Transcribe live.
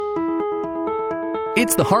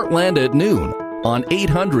It's the Heartland at noon on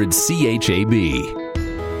 800 CHAB.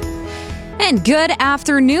 And good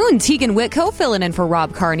afternoon. Tegan Whitco filling in for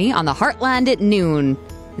Rob Carney on the Heartland at noon.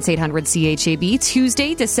 It's 800 CHAB,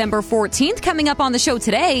 Tuesday, December 14th. Coming up on the show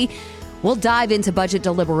today, we'll dive into budget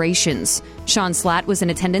deliberations. Sean Slatt was in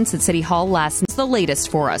attendance at City Hall last night. It's the latest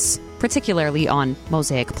for us, particularly on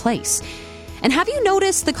Mosaic Place. And have you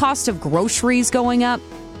noticed the cost of groceries going up?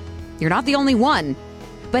 You're not the only one.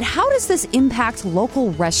 But how does this impact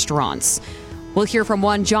local restaurants? We'll hear from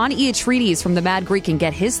one, John Iatreides from the Mad Greek, and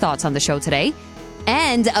get his thoughts on the show today.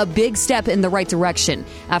 And a big step in the right direction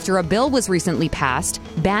after a bill was recently passed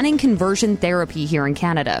banning conversion therapy here in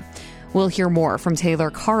Canada. We'll hear more from Taylor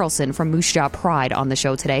Carlson from Moose Jaw Pride on the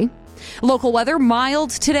show today. Local weather,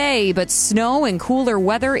 mild today, but snow and cooler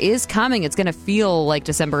weather is coming. It's going to feel like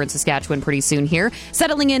December in Saskatchewan pretty soon here,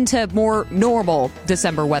 settling into more normal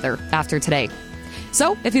December weather after today.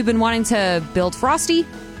 So if you've been wanting to build Frosty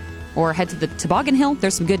or head to the Toboggan Hill,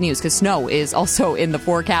 there's some good news because snow is also in the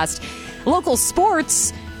forecast. Local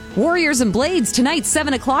sports, Warriors and Blades tonight,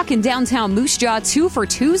 7 o'clock in downtown Moose Jaw, 2 for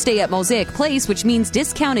Tuesday at Mosaic Place, which means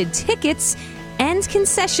discounted tickets and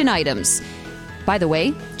concession items. By the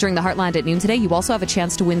way, during the Heartland at noon today, you also have a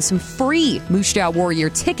chance to win some free Moose Jaw Warrior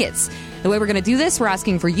tickets. The way we're going to do this, we're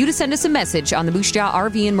asking for you to send us a message on the Moose Jaw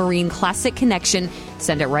RV and Marine Classic Connection.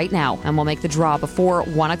 Send it right now, and we'll make the draw before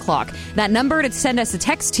 1 o'clock. That number to send us a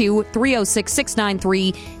text to,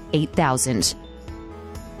 306-693-8000.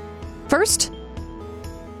 First,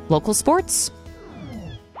 local sports.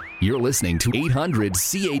 You're listening to 800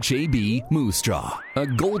 CHAB Moose Jaw, a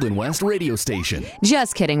Golden West radio station.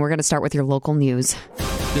 Just kidding. We're going to start with your local news.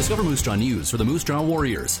 Discover Moose Jaw news for the Moose Jaw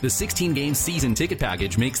Warriors. The 16-game season ticket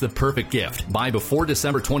package makes the perfect gift. Buy before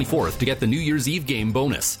December 24th to get the New Year's Eve game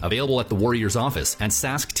bonus. Available at the Warriors office and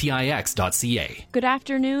sasktix.ca. Good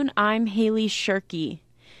afternoon. I'm Haley Shirky.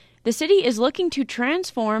 The city is looking to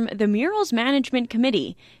transform the Murals Management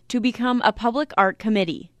Committee to become a public art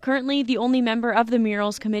committee. Currently, the only member of the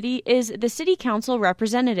Murals Committee is the City Council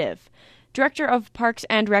representative. Director of Parks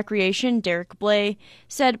and Recreation, Derek Blay,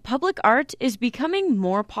 said public art is becoming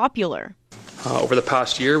more popular. Over the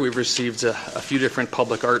past year, we've received a few different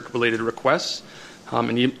public art-related requests.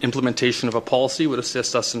 And the implementation of a policy would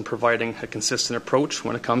assist us in providing a consistent approach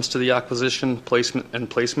when it comes to the acquisition,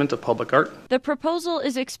 placement of public art. The proposal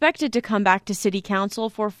is expected to come back to City Council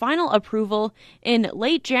for final approval in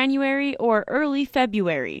late January or early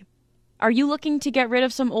February. Are you looking to get rid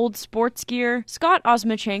of some old sports gear? Scott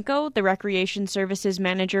Osmachenko, the Recreation Services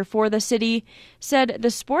Manager for the city, said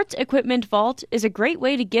the sports equipment vault is a great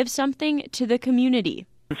way to give something to the community.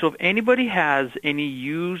 So if anybody has any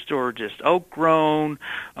used or just outgrown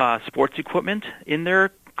sports equipment in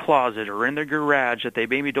their closet or in their garage that they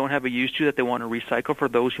maybe don't have a use to that they want to recycle for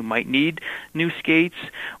those who might need new skates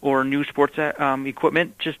or new sports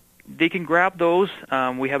equipment, just they can grab those.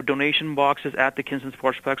 We have donation boxes at the Kinston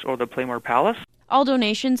Sportsplex or the Playmore Palace. All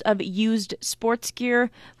donations of used sports gear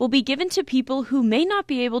will be given to people who may not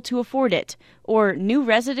be able to afford it or new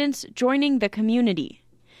residents joining the community.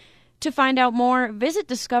 To find out more, visit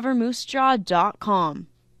discovermoosejaw.com.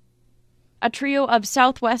 A trio of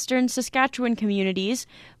southwestern Saskatchewan communities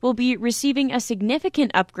will be receiving a significant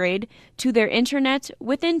upgrade to their internet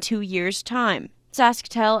within 2 years' time.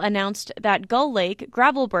 SaskTel announced that Gull Lake,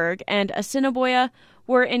 Gravelburg, and Assiniboia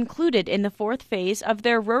were included in the fourth phase of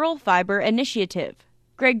their Rural Fiber initiative.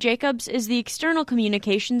 Greg Jacobs is the external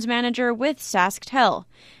communications manager with SaskTel,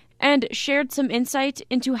 and shared some insight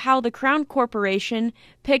into how the Crown Corporation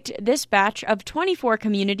picked this batch of 24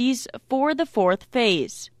 communities for the fourth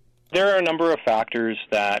phase. There are a number of factors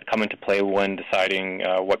that come into play when deciding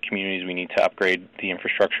what communities we need to upgrade the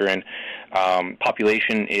infrastructure in.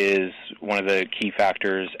 Population is one of the key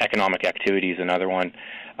factors. Economic activity is another one.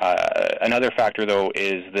 Another factor, though,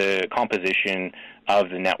 is the composition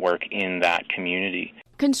of the network in that community.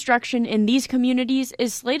 Construction in these communities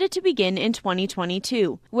is slated to begin in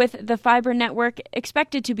 2022, with the fiber network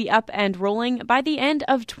expected to be up and rolling by the end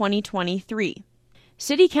of 2023.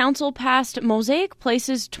 City Council passed Mosaic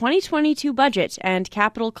Place's 2022 budget and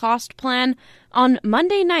capital cost plan on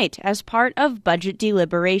Monday night as part of budget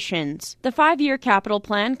deliberations. The 5-year capital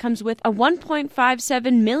plan comes with a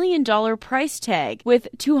 $1.57 million price tag, with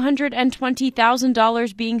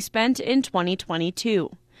 $220,000 being spent in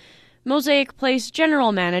 2022. Mosaic Place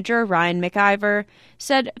General Manager Ryan McIver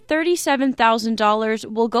said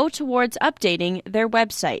 $37,000 will go towards updating their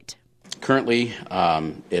website. Currently,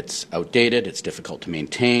 it's outdated, it's difficult to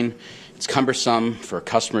maintain, it's cumbersome for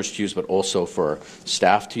customers to use, but also for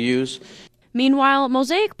staff to use. Meanwhile,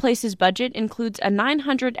 Mosaic Place's budget includes a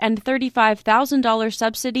 $935,000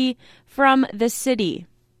 subsidy from the city.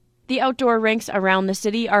 The outdoor rinks around the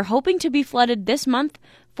city are hoping to be flooded this month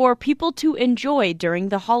for people to enjoy during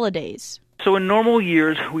the holidays. So in normal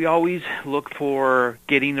years, we always look for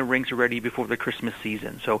getting the rinks ready before the Christmas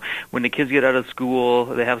season. So when the kids get out of school,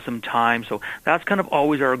 they have some time. So that's kind of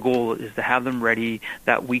always our goal, is to have them ready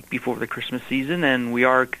that week before the Christmas season. And we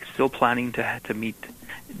are still planning to meet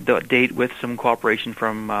the date with some cooperation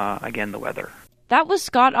from, again, the weather. That was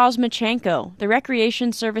Scott Osmachenko, the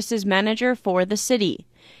Recreation Services Manager for the city.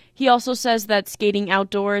 He also says that skating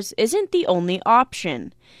outdoors isn't the only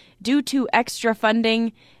option. Due to extra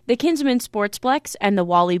funding, the Kinsman Sportsplex and the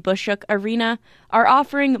Wally Bushuk Arena are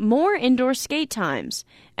offering more indoor skate times,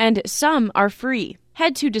 and some are free.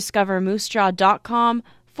 Head to discovermoosejaw.com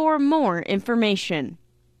for more information.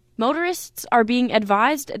 Motorists are being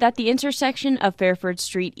advised that the intersection of Fairford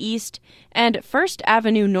Street East and First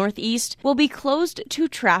Avenue Northeast will be closed to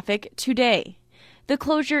traffic today. The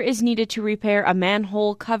closure is needed to repair a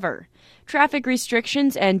manhole cover. Traffic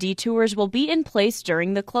restrictions and detours will be in place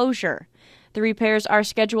during the closure. The repairs are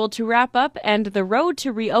scheduled to wrap up and the road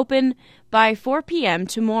to reopen by 4 p.m.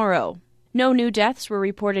 tomorrow. No new deaths were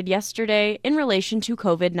reported yesterday in relation to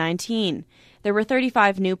COVID-19. There were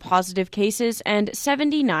 35 new positive cases and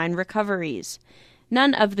 79 recoveries.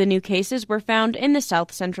 None of the new cases were found in the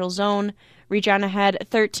South Central Zone. Regina had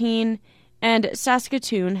 13 and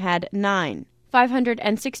Saskatoon had 9.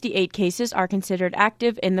 568 cases are considered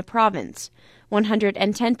active in the province.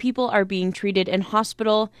 110 people are being treated in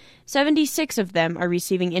hospital, 76 of them are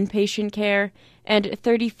receiving inpatient care, and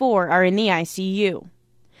 34 are in the ICU.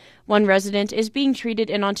 One resident is being treated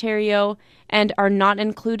in Ontario and are not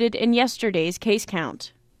included in yesterday's case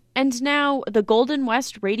count. And now, the Golden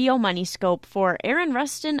West Radio Money Scope for Aaron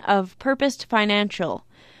Rustin of Purposed Financial,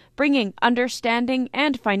 bringing understanding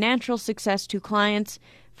and financial success to clients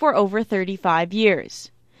for over 35 years.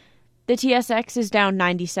 The TSX is down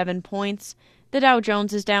 97 points, the Dow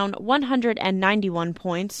Jones is down 191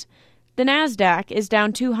 points, the Nasdaq is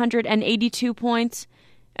down 282 points,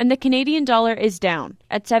 and the Canadian dollar is down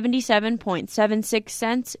at 77.76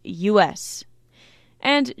 cents US.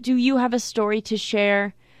 And do you have a story to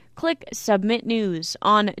share? Click Submit News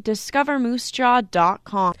on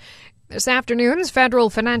discovermoosejaw.com. This afternoon's federal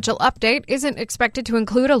financial update isn't expected to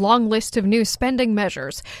include a long list of new spending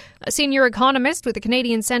measures. A senior economist with the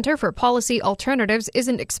Canadian Centre for Policy Alternatives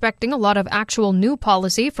isn't expecting a lot of actual new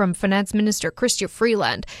policy from Finance Minister Chrystia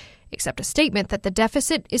Freeland, except a statement that the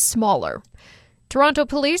deficit is smaller. Toronto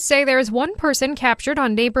police say there is one person captured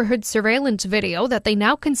on neighborhood surveillance video that they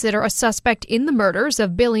now consider a suspect in the murders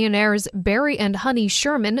of billionaires Barry and Honey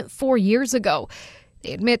Sherman 4 years ago.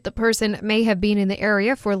 They admit the person may have been in the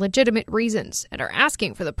area for legitimate reasons and are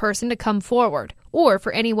asking for the person to come forward, or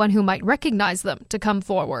for anyone who might recognize them to come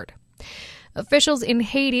forward. Officials in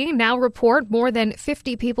Haiti now report more than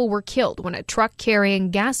 50 people were killed when a truck carrying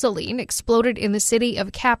gasoline exploded in the city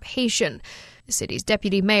of Cap-Haïtien. The city's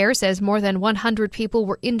deputy mayor says more than 100 people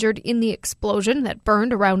were injured in the explosion that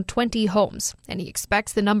burned around 20 homes, and he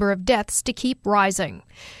expects the number of deaths to keep rising.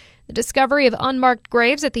 The discovery of unmarked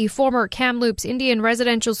graves at the former Kamloops Indian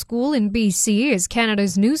Residential School in BC is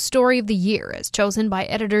Canada's news story of the year, as chosen by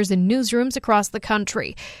editors in newsrooms across the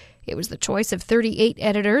country. It was the choice of 38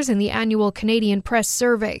 editors in the annual Canadian Press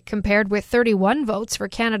Survey, compared with 31 votes for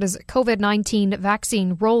Canada's COVID-19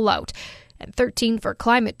 vaccine rollout, and 13 for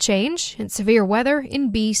climate change and severe weather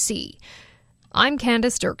in BC. I'm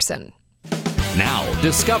Candace Dirksen. Now,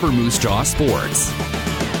 discover Moose Jaw Sports.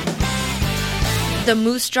 The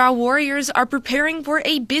Moose Jaw Warriors are preparing for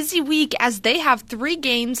a busy week as they have 3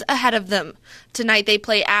 games ahead of them. Tonight they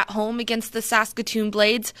play at home against the Saskatoon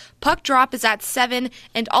Blades. Puck drop is at 7,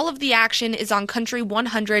 and all of the action is on Country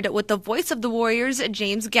 100 with the voice of the Warriors,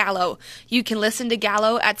 James Gallo. You can listen to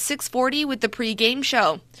Gallo at 6:40 with the pre-game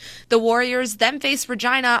show. The Warriors then face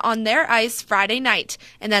Regina on their ice Friday night,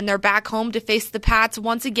 and then they're back home to face the Pats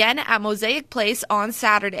once again at Mosaic Place on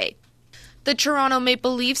Saturday. The Toronto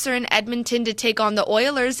Maple Leafs are in Edmonton to take on the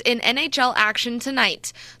Oilers in NHL action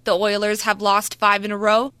tonight. The Oilers have lost 5 in a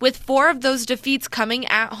row, with 4 of those defeats coming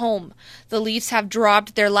at home. The Leafs have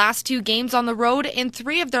dropped their last 2 games on the road in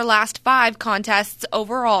 3 of their last 5 contests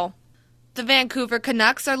overall. The Vancouver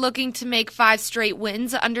Canucks are looking to make 5 straight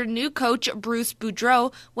wins under new coach Bruce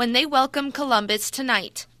Boudreau when they welcome Columbus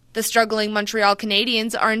tonight. The struggling Montreal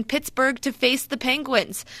Canadiens are in Pittsburgh to face the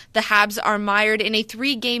Penguins. The Habs are mired in a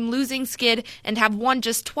 3-game losing skid and have won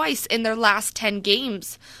just twice in their last 10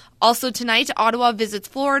 games. Also tonight, Ottawa visits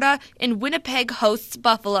Florida and Winnipeg hosts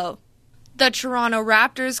Buffalo. The Toronto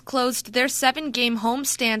Raptors closed their 7-game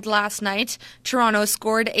homestand last night. Toronto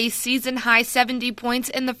scored a season-high 70 points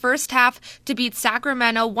in the first half to beat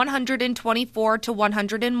Sacramento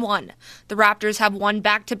 124-101. The Raptors have won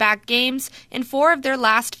back-to-back games in 4 of their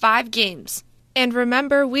last 5 games. And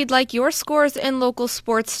remember, we'd like your scores and local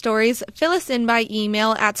sports stories. Fill us in by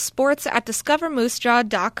email at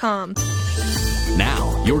sports@discovermoosejaw.com.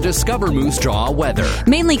 Now, your Discover Moose Jaw weather.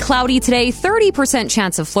 Mainly cloudy today, 30%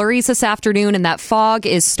 chance of flurries this afternoon, and that fog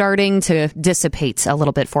is starting to dissipate a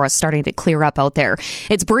little bit for us, starting to clear up out there.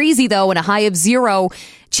 It's breezy, though, and a high of 0.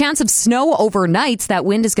 Chance of snow overnight. That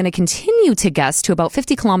wind is going to continue to gust to about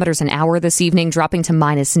 50 kilometers an hour this evening, dropping to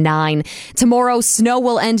 -9. Tomorrow, snow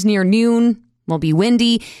will end near noon. Will be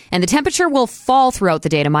windy, and the temperature will fall throughout the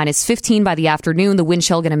day to -15 by the afternoon. The wind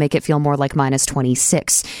chill going to make it feel more like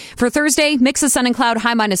 -26. For Thursday, mix of sun and cloud,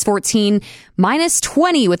 high -14,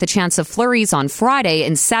 -20 with a chance of flurries on Friday,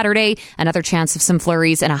 and Saturday, another chance of some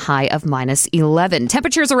flurries and a high of -11.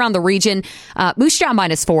 Temperatures around the region, Moose Jaw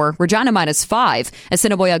 -4, Regina -5,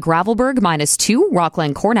 Assiniboia Gravelburg -2,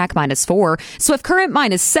 Rockland Cornack -4, Swift Current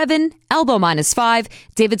 -7, Elbow -5,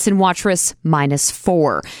 Davidson Watrous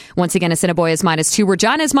 -4. Once again, Assiniboia is -2,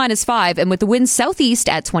 Regina is -5, and with the wind southeast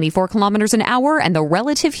at 24 kilometers an hour and the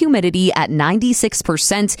relative humidity at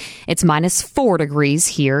 96%, it's -4 degrees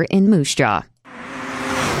here in Moose Jaw.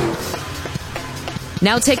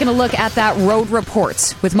 Now taking a look at that road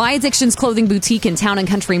report. With My Addictions Clothing Boutique in Town and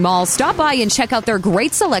Country Mall, stop by and check out their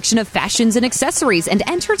great selection of fashions and accessories and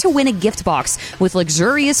enter to win a gift box with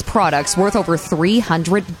luxurious products worth over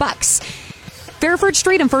 $300. Fairford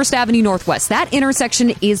Street and First Avenue Northwest, that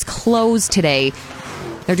intersection is closed today.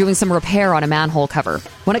 They're doing some repair on a manhole cover.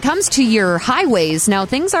 When it comes to your highways, now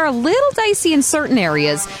things are a little dicey in certain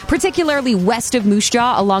areas, particularly west of Moose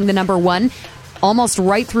Jaw along the number 1, almost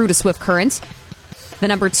right through to Swift Current. The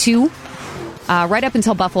number 2, right up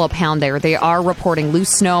until Buffalo Pound there, they are reporting loose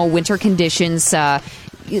snow, winter conditions. So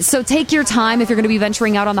take your time if you're going to be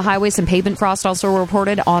venturing out on the highway. Some pavement frost also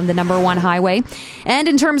reported on the number 1 highway. And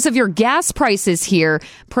in terms of your gas prices here,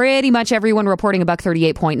 pretty much everyone reporting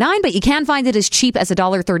 $1.38.9, but you can find it as cheap as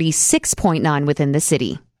 $1.36.9 within the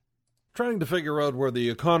city. Trying to figure out where the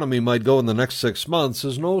economy might go in the next 6 months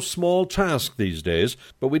is no small task these days,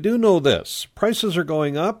 but we do know this. Prices are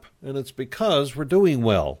going up, and it's because we're doing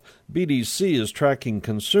well. BDC is tracking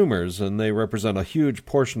consumers, and they represent a huge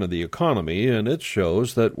portion of the economy, and it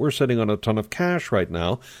shows that we're sitting on a ton of cash right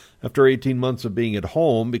now after 18 months of being at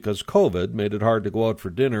home because COVID made it hard to go out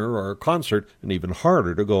for dinner or a concert and even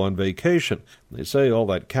harder to go on vacation. They say all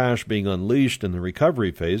that cash being unleashed in the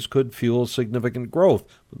recovery phase could fuel significant growth,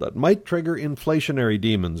 but that might trigger inflationary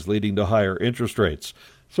demons leading to higher interest rates.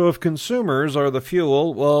 So if consumers are the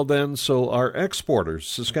fuel, well, then so are exporters.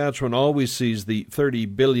 Saskatchewan always sees the $30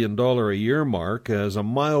 billion a year mark as a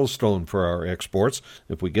milestone for our exports.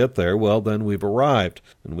 If we get there, well, then we've arrived.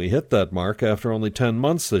 And we hit that mark after only 10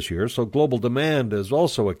 months this year, so global demand is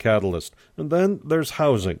also a catalyst. And then there's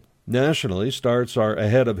housing. Nationally, starts are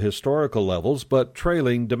ahead of historical levels, but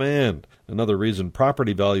trailing demand. Another reason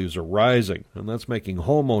property values are rising, and that's making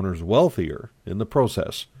homeowners wealthier in the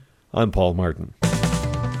process. I'm Paul Martin.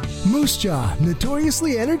 Moose Jaw,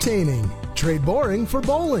 notoriously entertaining. Trade boring for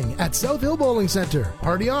bowling at South Hill Bowling Center.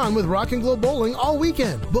 Party on with Rock and Glow Bowling all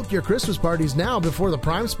weekend. Book your Christmas parties now before the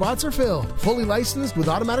prime spots are filled. Fully licensed with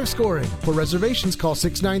automatic scoring. For reservations, call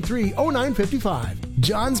 693-0955.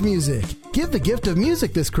 John's Music. Give the gift of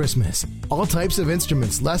music this Christmas. All types of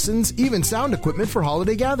instruments, lessons, even sound equipment for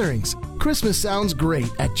holiday gatherings. Christmas sounds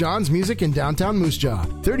great at John's Music in downtown Moose Jaw,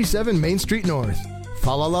 37 Main Street North.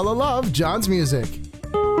 Fa la la la love John's Music.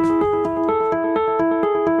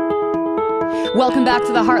 Welcome back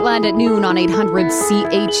to the Heartland at noon on 800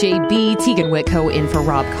 CHAB. Tegan Whitco in for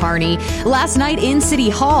Rob Carney. Last night in City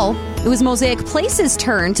Hall, it was Mosaic Place's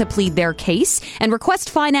turn to plead their case and request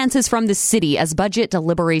finances from the city as budget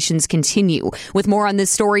deliberations continue. With more on this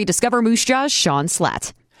story, Discover Moose Jaw's Sean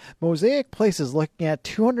Slatt. Mosaic Place is looking at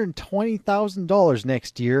 $220,000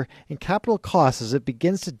 next year in capital costs as it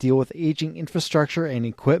begins to deal with aging infrastructure and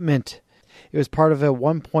equipment. It was part of a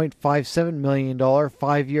 $1.57 million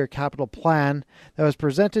 5-year capital plan that was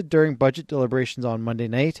presented during budget deliberations on Monday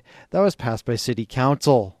night that was passed by City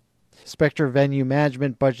Council. Spectre Venue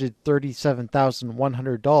Management budgeted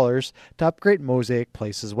 $37,100 to upgrade Mosaic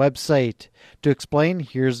Place's website. To explain,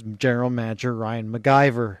 here's General Manager Ryan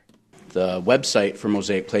MacGyver. The website for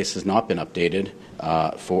Mosaic Place has not been updated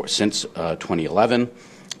since 2011.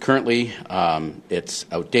 Currently, it's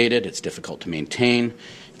outdated, it's difficult to maintain.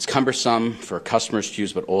 It's cumbersome for customers to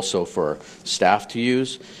use, but also for staff to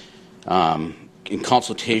use. In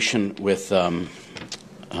consultation with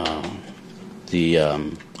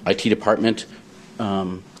IT department,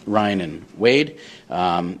 Ryan and Wade,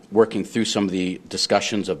 working through some of the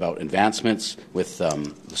discussions about advancements with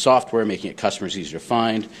the software, making it customers easier to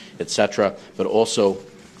find, etc. But also,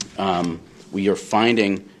 we are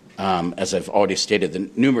finding, as I've already stated, the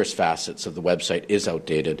numerous facets of the website is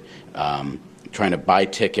outdated. Trying to buy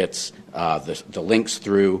tickets, the links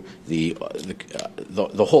through the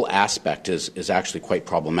whole aspect is actually quite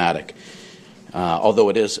problematic. Although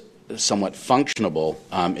it is somewhat functionable,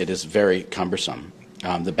 it is very cumbersome.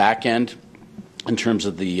 The back end, in terms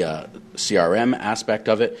of the CRM aspect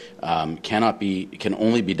of it, can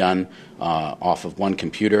only be done off of one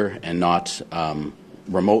computer and not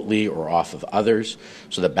remotely or off of others.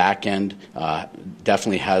 So the back end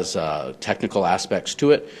definitely has technical aspects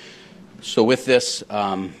to it. So with this,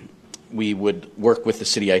 we would work with the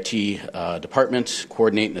city IT department,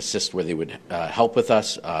 coordinate and assist where they would help with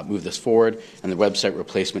us, move this forward. And the website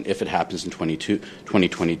replacement, if it happens in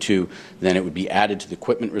 2022, then it would be added to the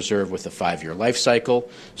equipment reserve with a 5-year life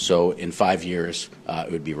cycle. So in 5 years,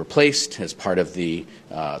 it would be replaced as part of the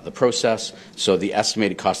process. So the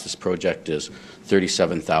estimated cost of this project is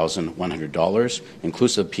 $37,100,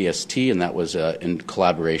 inclusive PST, and that was in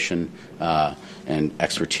collaboration and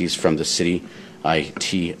expertise from the city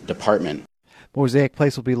IT department. Mosaic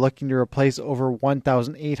Place will be looking to replace over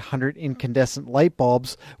 1,800 incandescent light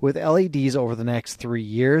bulbs with LEDs over the next 3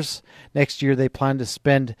 years. Next year, they plan to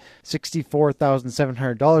spend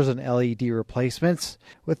 $64,700 on LED replacements,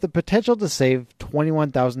 with the potential to save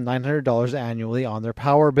 $21,900 annually on their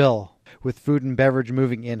power bill. With food and beverage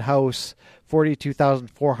moving in-house,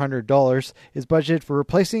 $42,400 is budgeted for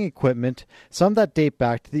replacing equipment, some that date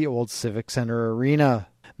back to the old Civic Center arena.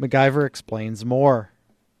 MacGyver explains more.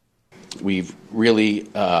 We've really,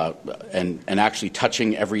 and actually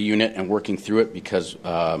touching every unit and working through it because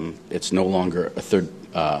it's no longer a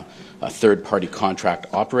third-party contract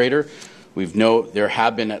operator. There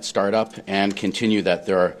have been at startup and continue that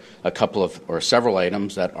there are a couple of or several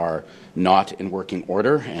items that are not in working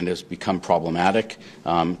order and has become problematic.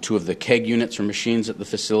 2 of the keg units or machines at the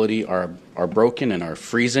facility are broken and are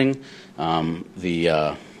freezing.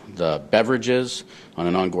 The beverages on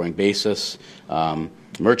an ongoing basis.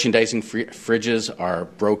 Merchandising fridges are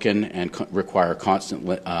broken and require constant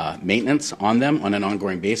maintenance on them on an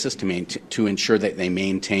ongoing basis to ensure that they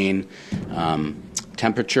maintain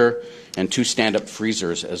temperature. And 2 stand-up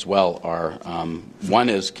freezers as well are, one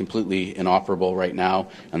is completely inoperable right now,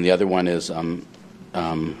 and the other one is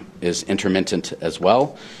intermittent as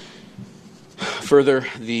well. Further,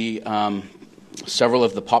 several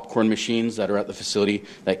of the popcorn machines that are at the facility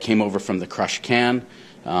that came over from the crush can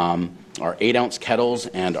are 8-ounce kettles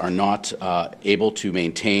and are not able to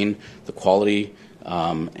maintain the quality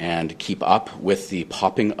and keep up with the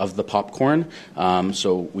popping of the popcorn.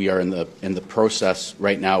 So we are in the process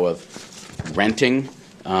right now of renting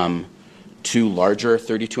 2 larger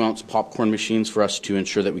 32-ounce popcorn machines for us to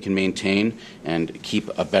ensure that we can maintain and keep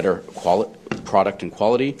a better product and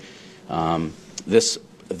quality.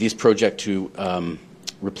 These project to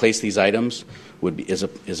replace these items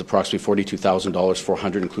is approximately $42,000,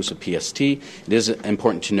 $400 inclusive PST. It is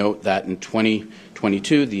important to note that in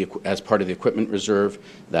 2022, as part of the equipment reserve,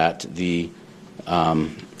 that the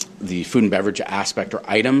food and beverage aspect or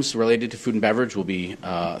items related to food and beverage will be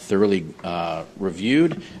thoroughly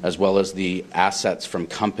reviewed, as well as the assets from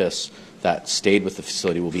Compass that stayed with the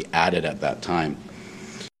facility will be added at that time.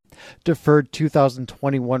 Deferred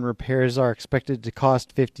 2021 repairs are expected to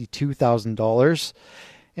cost $52,000,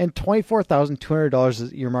 and $24,200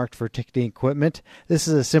 is earmarked for ticketing equipment. This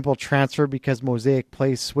is a simple transfer because Mosaic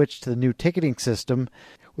Place switched to the new ticketing system,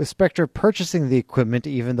 with Spectra purchasing the equipment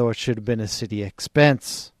even though it should have been a city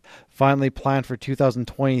expense. Finally planned for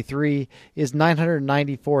 2023 is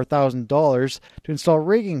 $994,000 to install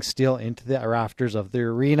rigging steel into the rafters of the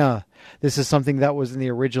arena. This is something that was in the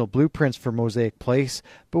original blueprints for Mosaic Place,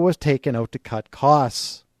 but was taken out to cut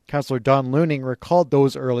costs. Councillor Don Looning recalled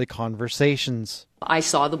those early conversations. I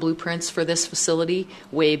saw the blueprints for this facility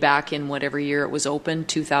way back in whatever year it was open,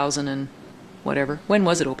 2000 and whatever. When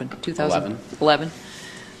was it open? 2011.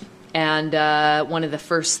 And one of the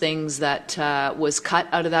first things that was cut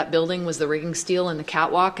out of that building was the rigging steel and the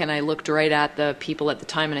catwalk. And I looked right at the people at the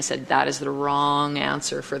time and I said, that is the wrong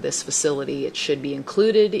answer for this facility. It should be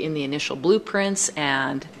included in the initial blueprints.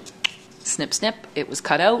 And snip, snip, it was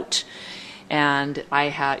cut out. And I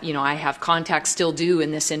have contacts still do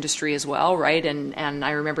in this industry as well, right? And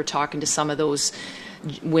I remember talking to some of those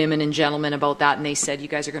women and gentlemen about that, and they said, you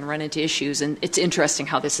guys are going to run into issues. And it's interesting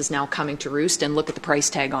how this is now coming to roost, and look at the price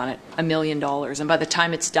tag on it, $1 million. And by the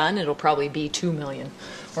time it's done, it'll probably be $2 million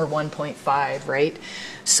or 1.5, right?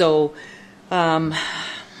 So I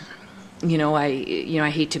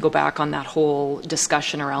hate to go back on that whole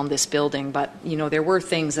discussion around this building, but there were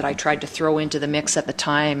things that I tried to throw into the mix at the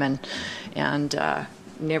time, and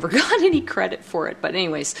never got any credit for it. But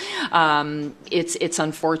anyways, it's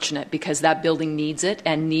unfortunate because that building needs it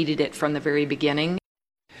and needed it from the very beginning.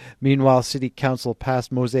 Meanwhile, City Council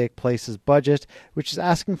passed Mosaic Place's budget, which is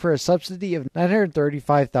asking for a subsidy of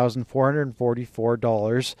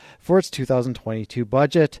 $935,444 for its 2022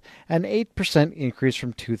 budget, an 8% increase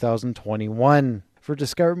from 2021. For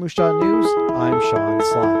Discover Moose Jaw News, I'm Sean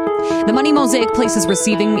Slack. The money Mosaic Place is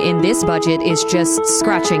receiving in this budget is just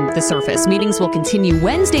scratching the surface. Meetings will continue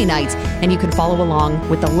Wednesday nights, and you can follow along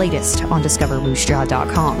with the latest on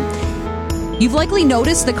discovermoosejaw.com. You've likely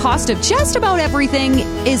noticed the cost of just about everything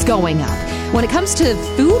is going up. When it comes to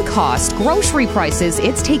food cost, grocery prices,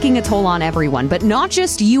 it's taking a toll on everyone, but not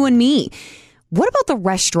just you and me. What about the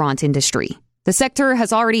restaurant industry? The sector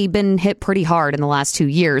has already been hit pretty hard in the last 2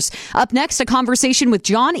 years. Up next, a conversation with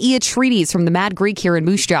John Iatreides from the Mad Greek here in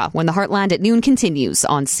Moose Jaw when the Heartland at Noon continues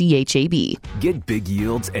on CHAB. Get big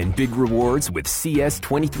yields and big rewards with CS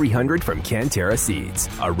 2300 from Canterra Seeds,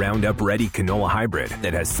 a Roundup-ready canola hybrid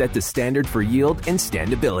that has set the standard for yield and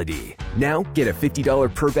standability. Now, get a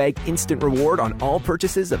 $50 per bag instant reward on all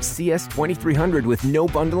purchases of CS 2300 with no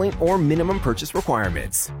bundling or minimum purchase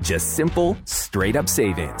requirements. Just simple, straight-up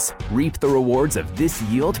savings. Reap the rewards of this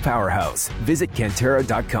yield powerhouse. Visit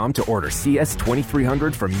Canterra.com to order CS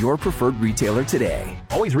 2300 from your preferred retailer today.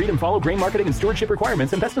 Always read and follow grain marketing and stewardship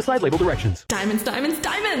requirements and pesticide label directions. Diamonds, diamonds,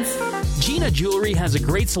 diamonds! Gina Jewelry has a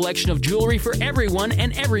great selection of jewelry for everyone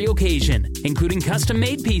and every occasion, including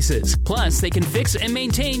custom-made pieces. Plus, they can fix and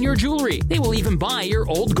maintain your jewelry. They will even buy your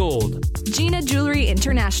old gold. Gina Jewelry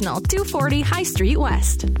International, 240 High Street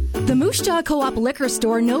West. The Moose Jaw Co-op Liquor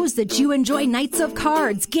Store knows that you enjoy nights of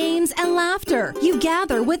cards, games, and laughter. You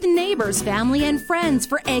gather with neighbors, family, and friends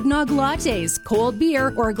for eggnog lattes, cold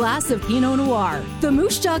beer, or a glass of Pinot Noir. The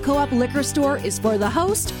Moose Jaw Co-op Liquor Store is for the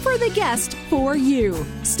host, for the guest, for you.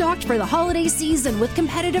 Stocked for the holiday season with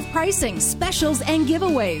competitive pricing, specials, and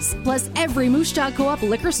giveaways. Plus, every Moose Jaw Co-op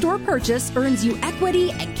Liquor Store purchase earns you equity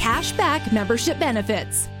and cash back membership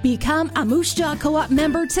benefits. Become a Moose Jaw Co-op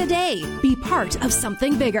member today. Be part of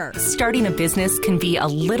something bigger. Starting a business can be a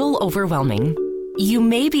little overwhelming. You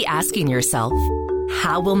may be asking yourself,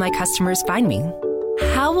 how will my customers find me?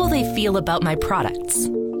 How will they feel about my products?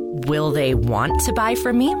 Will they want to buy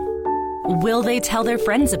from me? Will they tell their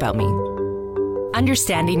friends about me?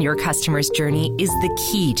 Understanding your customer's journey is the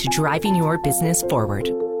key to driving your business forward.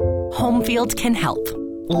 Homefield can help.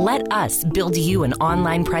 Let us build you an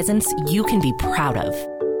online presence you can be proud of.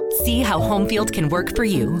 See how Homefield can work for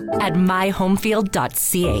you at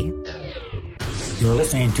myhomefield.ca. You're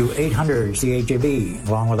listening to 800 CHAB,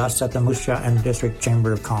 along with us at the Moose Jaw and District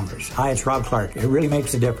Chamber of Commerce. Hi, it's Rob Clark. It really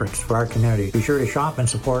makes a difference for our community. Be sure to shop and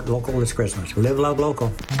support local this Christmas. Live, love,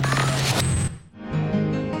 local.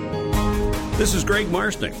 This is Greg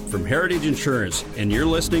Marsnick from Heritage Insurance, and you're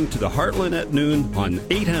listening to the Heartland at Noon on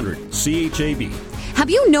 800 CHAB.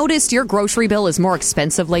 Have you noticed your grocery bill is more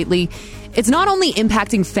expensive lately? It's not only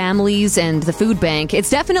impacting families and the food bank, it's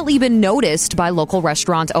definitely been noticed by local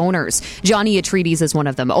restaurant owners. John Iatreides is one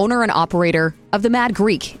of them, owner and operator of the Mad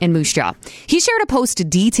Greek in Moose Jaw. He shared a post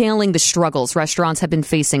detailing the struggles restaurants have been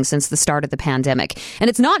facing since the start of the pandemic. And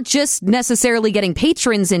it's not just necessarily getting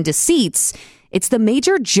patrons into seats, it's the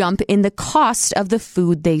major jump in the cost of the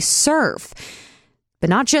food they serve. But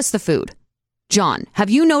not just the food. John, have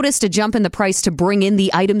you noticed a jump in the price to bring in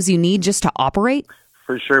the items you need just to operate?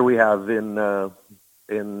 For sure, we have in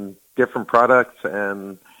different products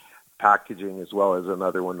and packaging as well as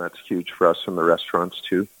another one that's huge for us in the restaurants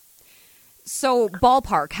too. So,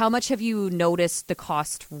 ballpark, how much have you noticed the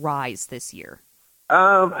cost rise this year?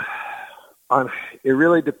 It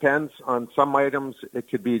really depends. On some items, it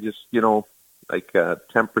could be just like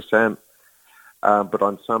 10%, but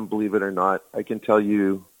on some, believe it or not, I can tell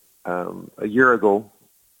you, a year ago,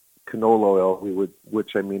 canola oil,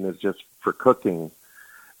 which I mean is just for cooking.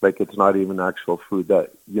 Like it's not even actual food that,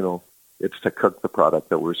 it's to cook the product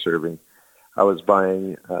that we're serving. I was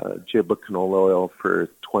buying a jib of canola oil for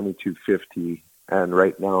 $22.50, and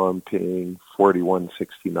right now I'm paying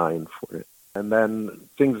 $41.69 for it. And then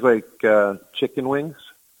things like chicken wings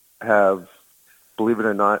have, believe it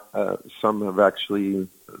or not, some have actually,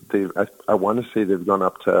 I want to say they've gone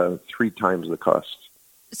up to 3 times the cost.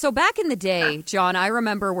 So back in the day, John, I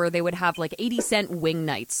remember where they would have like 80-cent wing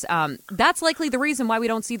nights. That's likely the reason why we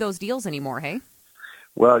don't see those deals anymore, hey?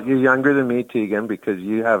 Well, you're younger than me, Tegan, because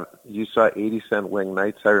you saw 80-cent wing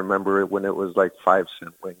nights. I remember when it was like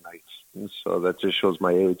 5-cent wing nights, and so that just shows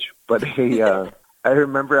my age. But hey, I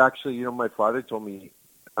remember actually, my father told me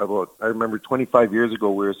I remember 25 years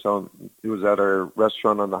ago we were selling, it was at our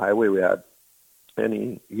restaurant on the highway we had,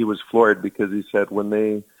 and he was floored because he said when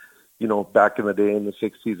they, back in the day in the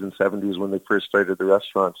 60s and 70s when they first started the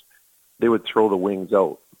restaurants, they would throw the wings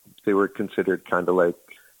out. They were considered kind of like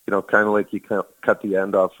you cut the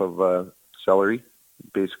end off of celery.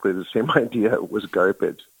 Basically the same idea. It was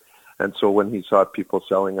garbage. And so when he saw people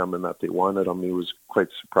selling them and that they wanted them, he was quite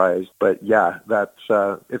surprised. But yeah, that's,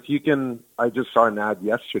 if you can, I just saw an ad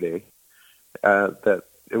yesterday that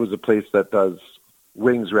it was a place that does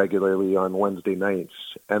wings regularly on Wednesday nights.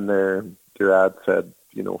 And their ad said,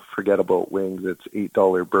 forget about wings. It's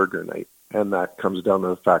 $8 burger night. And that comes down to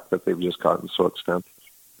the fact that they've just gotten so expensive.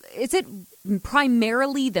 Is it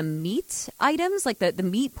primarily the meat items, like the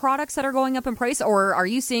meat products that are going up in price, or are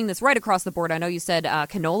you seeing this right across the board? I know you said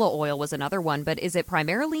canola oil was another one, but is it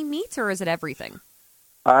primarily meat or is it everything?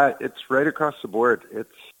 It's right across the board.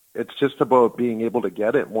 It's just about being able to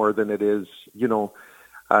get it more than it is,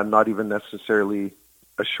 not even necessarily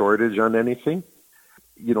a shortage on anything.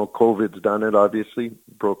 COVID's done it, obviously,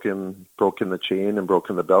 broken the chain and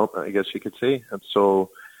broken the belt, I guess you could say. And so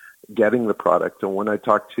getting the product. And when I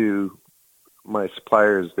talk to my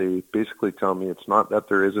suppliers, they basically tell me it's not that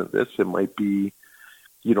there isn't this. It might be,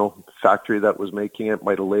 factory that was making it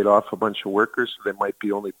might have laid off a bunch of workers. So they might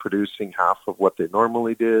be only producing half of what they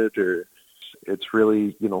normally did. Or it's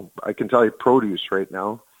really, I can tell you produce right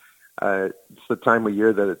now. It's the time of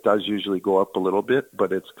year that it does usually go up a little bit,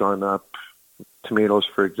 but it's gone up. Tomatoes,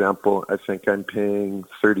 for example, I think I'm paying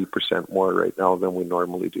 30% more right now than we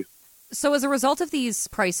normally do. So as a result of these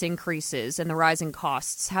price increases and the rising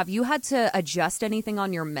costs, have you had to adjust anything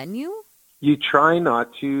on your menu? You try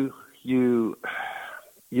not to.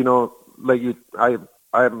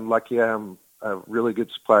 I'm lucky. I'm a really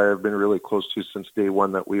good supplier. I've been really close to since day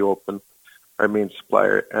one that we opened, our main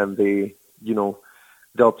supplier. And they,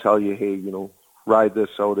 they'll tell you, hey, ride this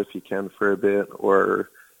out if you can for a bit, or,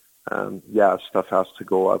 stuff has to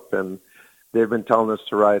go up. And they've been telling us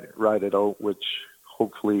to ride it out, which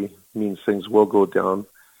hopefully means things will go down.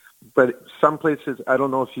 But some places, I don't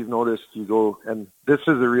know if you've noticed, you go, and this is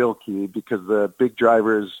the real key, because the big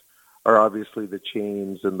drivers are obviously the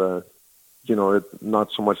chains and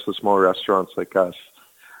not so much the small restaurants like us.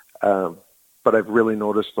 But I've really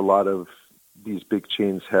noticed a lot of these big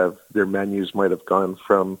chains their menus might have gone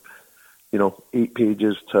from, 8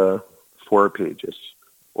 pages to 4 pages,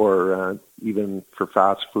 or even for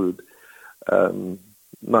fast food.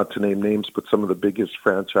 Not to name names, but some of the biggest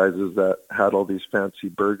franchises that had all these fancy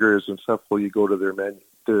burgers and stuff, well, you go to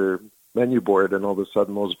their menu board and all of a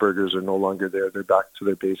sudden those burgers are no longer there. They're back to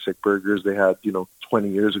their basic burgers they had, 20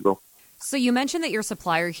 years ago. So you mentioned that your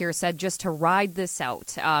supplier here said just to ride this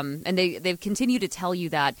out, and they've continued to tell you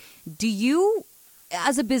that. Do you,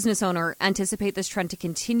 as a business owner, anticipate this trend to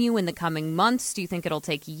continue in the coming months? Do you think it'll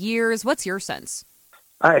take years? What's your sense?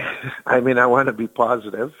 I want to be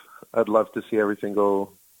positive. I'd love to see everything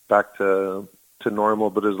go back to normal,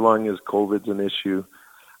 but as long as COVID's an issue,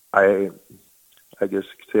 I guess you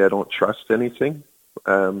could say I don't trust anything.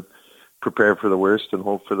 Prepare for the worst and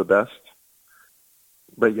hope for the best.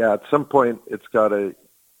 But yeah, at some point it's got to,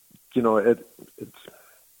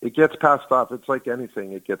 it gets passed off. It's like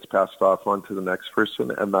anything; it gets passed off onto the next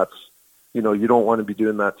person, and that's, you don't want to be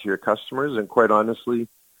doing that to your customers. And quite honestly,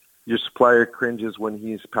 your supplier cringes when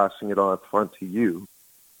he's passing it off onto you.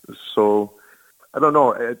 So, I don't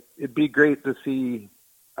know. It'd be great to see.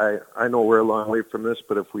 I know we're a long way from this,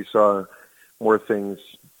 but if we saw more things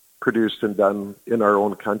produced and done in our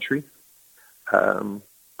own country,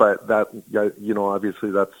 but that, obviously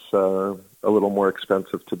that's a little more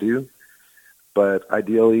expensive to do. But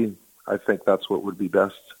ideally, I think that's what would be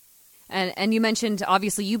best. And you mentioned,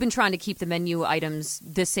 obviously, you've been trying to keep the menu items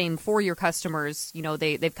the same for your customers.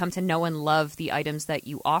 They've come to know and love the items that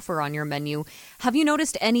you offer on your menu. Have you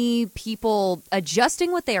noticed any people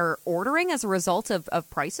adjusting what they are ordering as a result of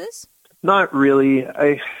prices? Not really.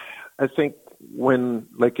 I think when,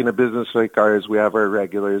 like in a business like ours, we have our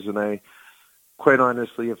regulars, and quite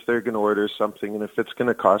honestly, if they're going to order something, and if it's going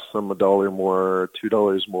to cost them $1 more or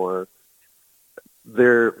 $2 more,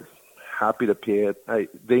 they're happy to pay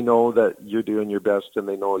it. They know that you're doing your best, and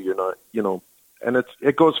they know you're not, and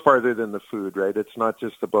it goes farther than the food, right? It's not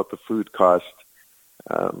just about the food cost.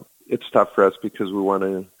 It's tough for us because we want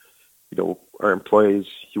to, our employees,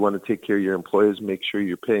 you want to take care of your employees, make sure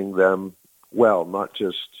you're paying them well, not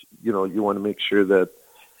just, you want to make sure that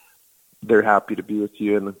they're happy to be with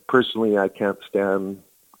you. And personally, I can't stand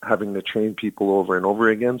having to train people over and over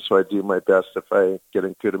again. So I do my best. If I get a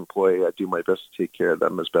good employee, I do my best to take care of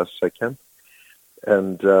them as best as I can.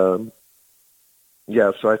 And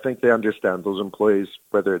Yeah, so I think they understand, those employees,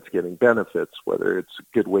 whether it's getting benefits, whether it's a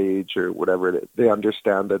good wage or whatever, they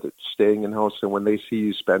understand that it's staying in-house, and when they see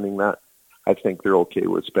you spending that, I think they're okay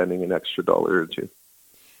with spending an extra dollar or two.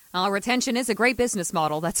 Retention is a great business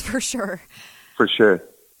model, that's for sure. For sure.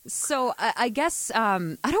 So I guess I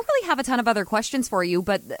don't really have a ton of other questions for you,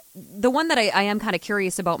 but the one that I am kind of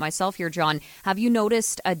curious about myself here, John, have you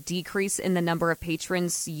noticed a decrease in the number of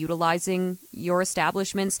patrons utilizing your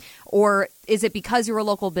establishments, or is it because you're a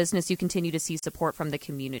local business you continue to see support from the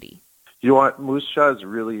community? You know what? Moose Jaw is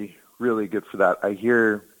really, really good for that. I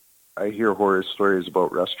hear horror stories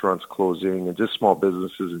about restaurants closing and just small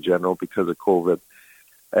businesses in general because of COVID.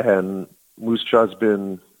 And Moose Jaw's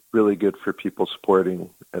been really good for people supporting,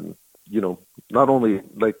 and, you know, not only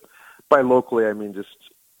like by locally, I mean, just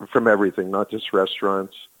from everything, not just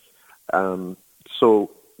restaurants.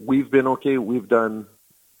 So we've been okay. We've done,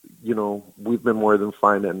 you know, we've been more than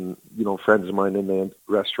fine. And, you know, friends of mine in the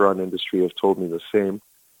restaurant industry have told me the same.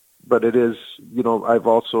 But it is, you know, I've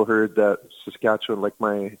also heard that Saskatchewan, like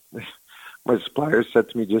my supplier said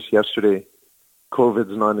to me just yesterday,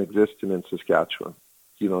 COVID's non-existent in Saskatchewan,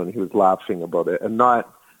 you know, and he was laughing about it. And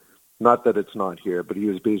not that it's not here, but he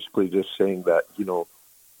was basically just saying that, you know,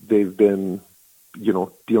 they've been, you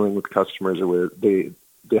know, dealing with customers where they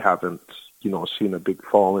haven't, you know, seen a big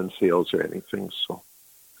fall in sales or anything. So,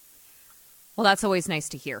 well, that's always nice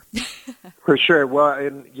to hear. For sure. Well,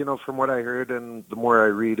 and, you know, from what I heard and the more I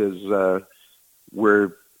read is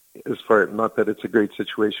we're, as far, not that it's a great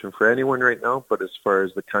situation for anyone right now, but as far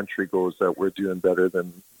as the country goes, that we're doing better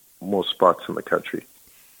than most spots in the country.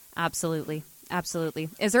 Absolutely. Absolutely.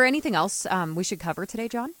 Is there anything else we should cover today,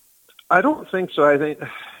 John? I don't think so. I think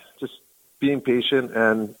just being patient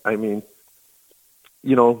and, I mean,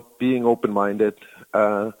 you know, being open-minded.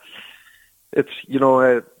 It's, you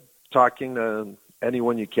know, talking to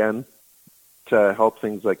anyone you can to help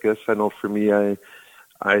things like this. I know for me,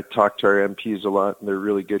 I talk to our MPs a lot, and they're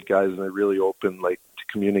really good guys, and they're really open, like, to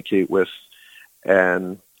communicate with.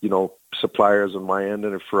 And, you know, suppliers on my end,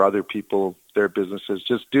 and for other people, their businesses,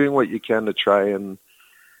 just doing what you can to try and,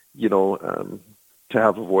 you know, to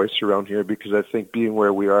have a voice around here, because I think being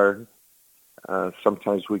where we are,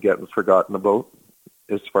 sometimes we get forgotten about.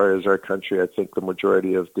 As far as our country, I think the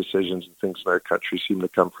majority of decisions and things in our country seem to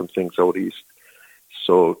come from things out east.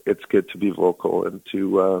 So it's good to be vocal and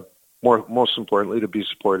to, most importantly, to be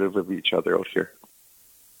supportive of each other out here.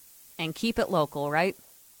 And keep it local, right?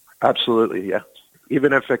 Absolutely, yeah.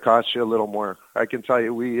 Even if it costs you a little more. I can tell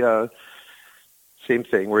you, we, same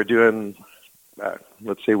thing. We're doing,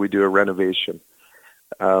 let's say we do a renovation.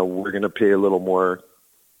 We're going to pay a little more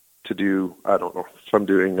to do, I don't know, if I'm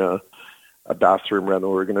doing a bathroom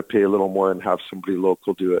rental, we're going to pay a little more and have somebody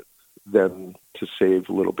local do it than to save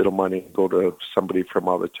a little bit of money and go to somebody from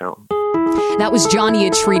out of town. That was Johnny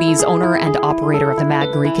Atreides, owner and operator of the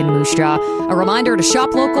Mad Greek in Moose Jaw. A reminder to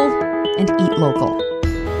shop local and eat local.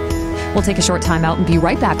 We'll take a short time out and be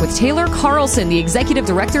right back with Taylor Carlson, the executive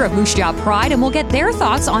director of Moose Jaw Pride, and we'll get their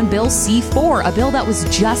thoughts on Bill C-4, a bill that was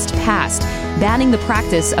just passed, banning the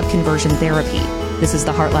practice of conversion therapy. This is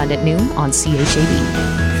the Heartland at Noon on CHAB.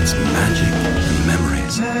 It's magic and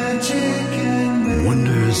memories,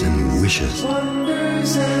 wonders and wishes.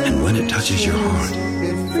 And when it touches your heart,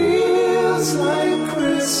 it feels like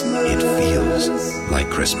Christmas. It feels like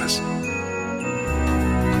Christmas.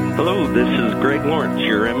 Hello, this is Greg Lawrence,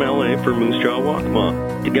 your MLA for Moose Jaw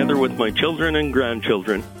Waccamaw. Together with my children and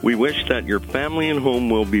grandchildren, we wish that your family and home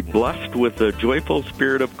will be blessed with the joyful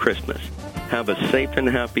spirit of Christmas. Have a safe and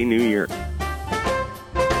happy New Year.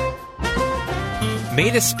 May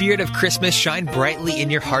the spirit of Christmas shine brightly in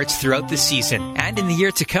your hearts throughout the season and in the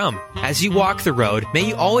year to come. As you walk the road, may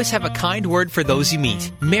you always have a kind word for those you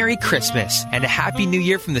meet. Merry Christmas and a Happy New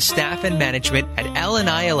Year from the staff and management at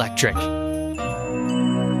L&I Electric.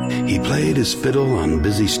 He played his fiddle on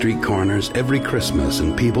busy street corners every Christmas,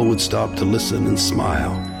 and people would stop to listen and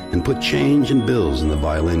smile and put change and bills in the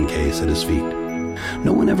violin case at his feet.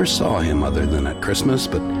 No one ever saw him other than at Christmas,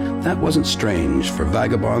 but that wasn't strange, for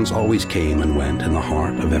vagabonds always came and went in the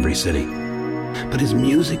heart of every city. But his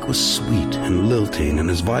music was sweet and lilting, and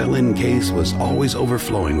his violin case was always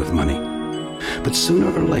overflowing with money. But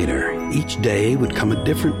sooner or later, each day would come a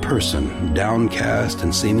different person, downcast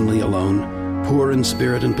and seemingly alone, poor in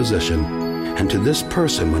spirit and position, and to this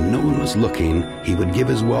person, when no one was looking, he would give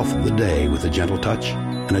his wealth of the day with a gentle touch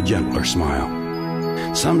and a gentler smile.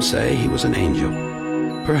 Some say he was an angel.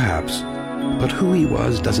 Perhaps. But who he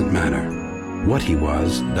was doesn't matter. What he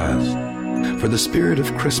was does. For the spirit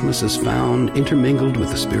of Christmas is found intermingled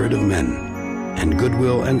with the spirit of men, and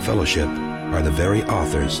goodwill and fellowship are the very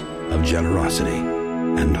authors of generosity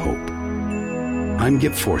and hope. I'm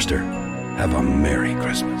Gip Forster. Have a Merry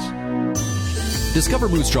Christmas. Discover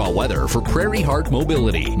Moose Jaw weather for Prairie Heart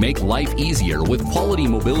Mobility. Make life easier with quality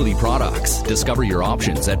mobility products. Discover your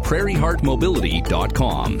options at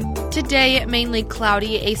prairieheartmobility.com. Today, mainly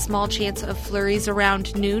cloudy, a small chance of flurries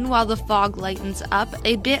around noon while the fog lightens up,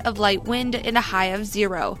 a bit of light wind, and a high of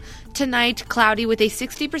 0. Tonight, cloudy with a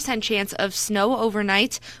 60% chance of snow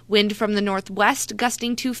overnight, wind from the northwest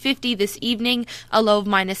gusting to 50 this evening, a low of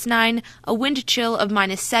 -9, a wind chill of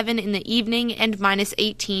 -7 in the evening, and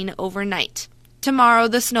 -18 overnight. Tomorrow,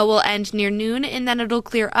 the snow will end near noon, and then it'll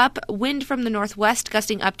clear up, wind from the northwest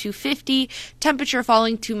gusting up to 50, temperature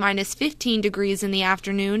falling to -15 degrees in the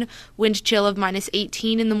afternoon, wind chill of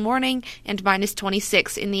 -18 in the morning, and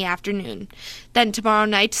 -26 in the afternoon. Then tomorrow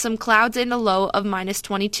night, some clouds and a low of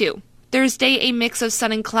 -22. Thursday, a mix of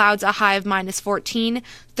sun and clouds, a high of -14.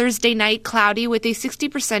 Thursday night, cloudy with a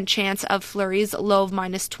 60% chance of flurries, low of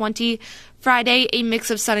 -20. Friday, a mix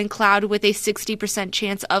of sun and cloud with a 60%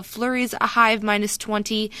 chance of flurries, a high of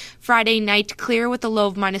 -20. Friday night, clear with a low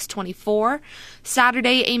of -24.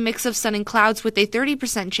 Saturday, a mix of sun and clouds with a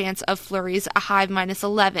 30% chance of flurries, a high of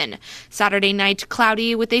 -11. Saturday night,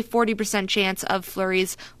 cloudy with a 40% chance of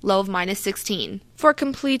flurries, low of -16. For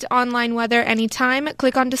complete online weather anytime,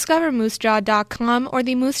 click on discovermoosejaw.com or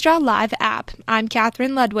the Moose Jaw Live app. I'm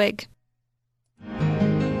Catherine Ludwig.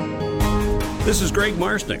 This is Greg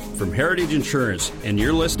Marsnick from Heritage Insurance, and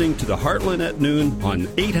you're listening to the Heartland at Noon on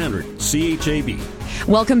 800 CHAB.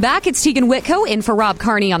 Welcome back. It's Tegan Whitco in for Rob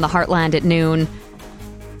Carney on the Heartland at Noon.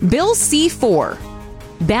 Bill C-4,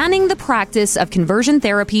 banning the practice of conversion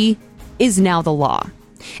therapy, is now the law.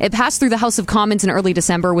 It passed through the House of Commons in early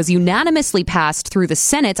December, was unanimously passed through the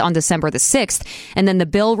Senate on December the 6th, and then the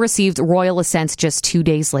bill received royal assent just 2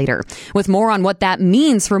 days later. With more on what that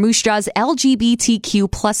means for Moose Jaw's LGBTQ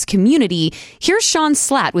plus community, here's Sean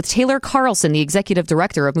Slatt with Taylor Carlson, the executive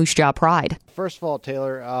director of Moose Jaw Pride. First of all,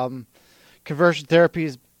 Taylor, conversion therapy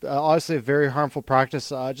is obviously a very harmful practice.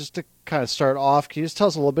 Just to kind of start off, can you just tell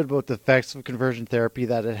us a little bit about the effects of conversion therapy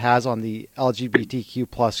that it has on the LGBTQ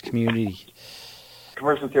plus community?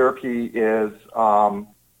 Conversion therapy is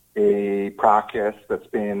a practice that's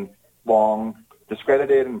been long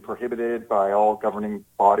discredited and prohibited by all governing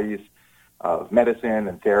bodies of medicine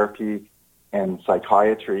and therapy and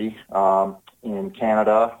psychiatry in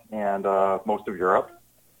Canada and most of Europe,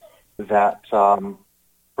 that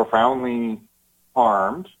profoundly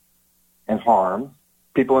harmed and harms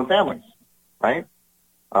people and families, right?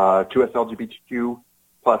 To us LGBTQ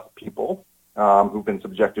plus people who've been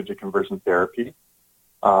subjected to conversion therapy.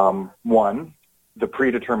 One, the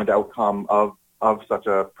predetermined outcome of such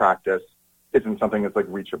a practice isn't something that's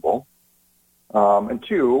reachable. And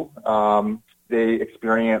two, they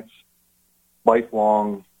experience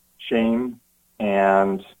lifelong shame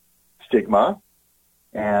and stigma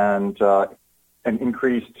and an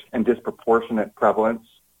increased and disproportionate prevalence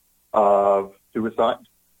of suicide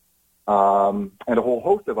and a whole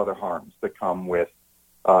host of other harms that come with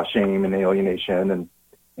shame and alienation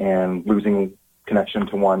and losing connection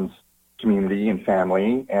to one's community and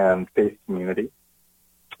family and faith community.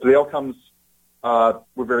 So the outcomes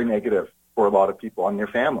were very negative for a lot of people and their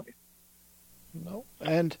families. No.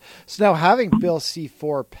 And so now, having Bill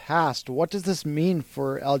C-4 passed, what does this mean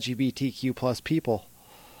for LGBTQ plus people?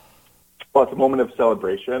 Well, it's a moment of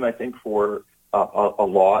celebration, I think, for a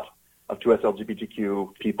lot of 2S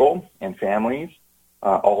LGBTQ people and families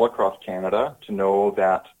all across Canada to know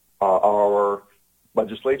that our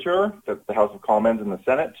legislature, that the House of Commons and the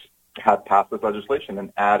Senate, had passed this legislation and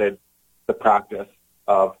added the practice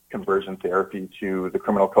of conversion therapy to the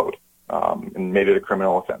criminal code and made it a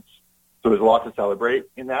criminal offense. So there's a lot to celebrate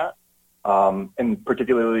in that, and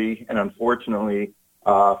particularly and unfortunately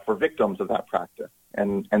for victims of that practice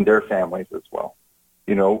and their families as well.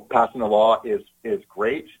 You know, passing a law is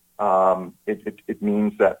great. It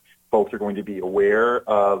means that folks are going to be aware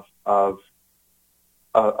of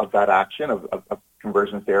that action of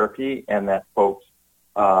conversion therapy, and that folks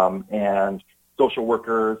and social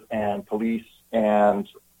workers and police and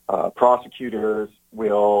prosecutors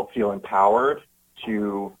will feel empowered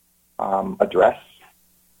to address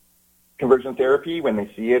conversion therapy when they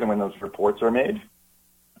see it and when those reports are made.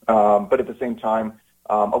 But at the same time,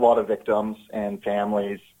 a lot of victims and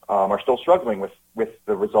families are still struggling with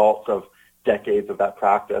the results of decades of that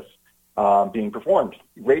practice being performed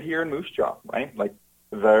right here in Moose Jaw, right? Like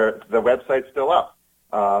the website's still up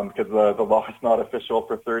because the law is not official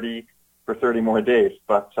for 30 more days.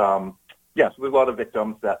 But yes, there's a lot of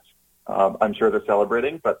victims that I'm sure they're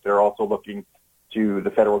celebrating, but they're also looking to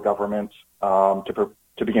the federal government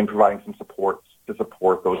to begin providing some support to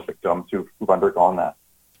support those victims who've undergone that.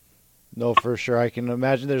 No, for sure. I can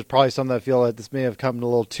imagine there's probably some that feel that this may have come a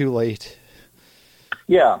little too late.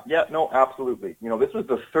 Yeah, no, absolutely. This was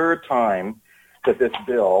the third time that this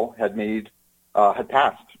bill had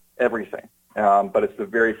passed everything. But it's the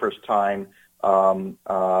very first time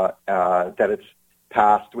that it's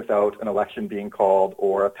passed without an election being called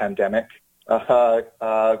or a pandemic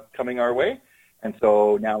coming our way. And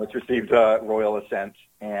so now it's received royal assent,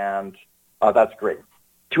 and that's great.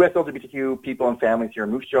 To us LGBTQ people and families here in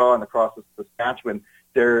Moose Jaw and across Saskatchewan,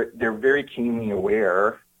 they're very keenly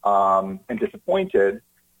aware and disappointed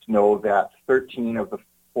to know that 13 of the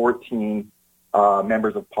 14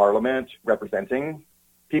 members of Parliament representing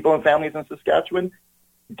people and families in Saskatchewan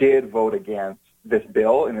did vote against this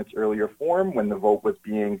bill in its earlier form when the vote was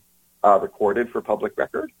being recorded for public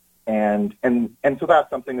record. And so that's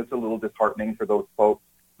something that's a little disheartening for those folks,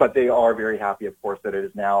 but they are very happy, of course, that it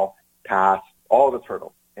is now past all of its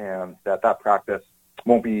hurdles and that practice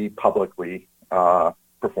won't be publicly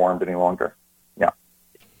performed any longer. Yeah.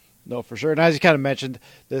 No, for sure. And as you kind of mentioned,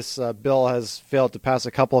 this bill has failed to pass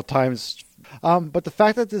a couple of times. But the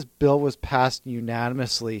fact that this bill was passed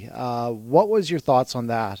unanimously, what was your thoughts on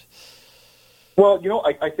that? Well,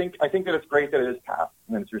 I think that it's great that it is passed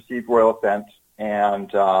and it's received royal assent, and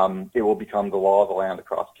it will become the law of the land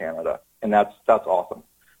across Canada, and that's awesome.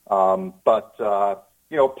 But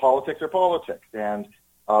politics are politics, and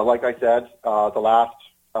like I said, the last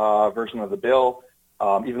version of the bill,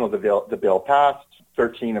 even though the bill passed,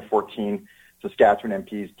 13 of 14 Saskatchewan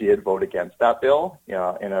MPs did vote against that bill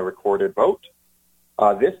in a recorded vote.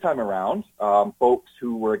 This time around, folks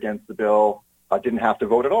who were against the bill didn't have to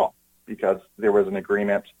vote at all because there was an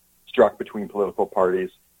agreement struck between political parties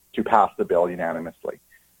to pass the bill unanimously,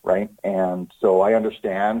 right? And so I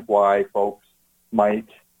understand why folks might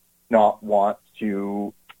not want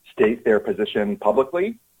to state their position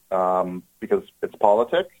publicly because it's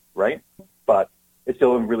politics, right? But it's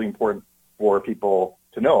still really important for people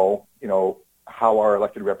to know, how our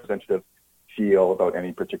elected representatives feel about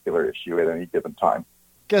any particular issue at any given time.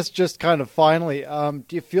 I guess just kind of finally,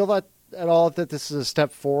 do you feel that at all that this is a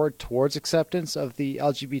step forward towards acceptance of the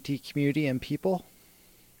LGBT community and people?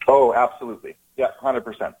 Oh, absolutely. Yeah,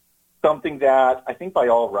 100%. Something that I think by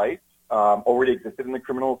all rights already existed in the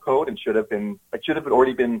criminal code and should have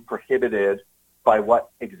already been prohibited by what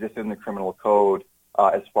existed in the criminal code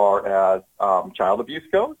as far as child abuse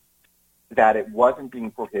goes. That it wasn't being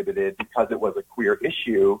prohibited because it was a queer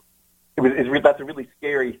issue. That's a really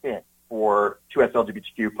scary thing for 2S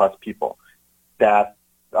LGBTQ plus people. That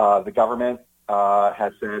the government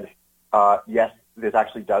has said, yes, this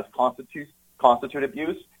actually does constitute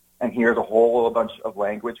abuse, and here's a whole bunch of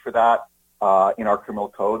language for that in our criminal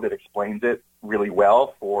code that explains it really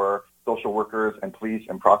well for social workers and police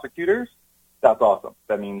and prosecutors. That's awesome.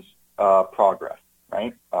 That means progress,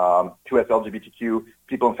 right? 2S LGBTQ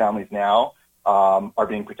people and families now are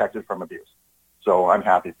being protected from abuse. So I'm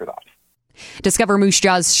happy for that. Discover Moose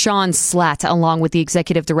Jaw's Sean Slatt, along with the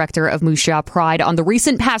executive director of Moose Jaw Pride, on the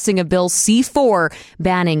recent passing of Bill C-4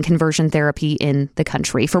 banning conversion therapy in the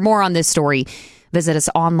country. For more on this story, visit us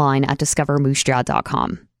online at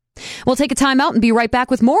discovermoosejaw.com. We'll take a time out and be right back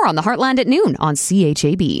with more on the Heartland at Noon on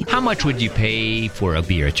CHAB. How much would you pay for a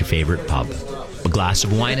beer at your favorite pub? A glass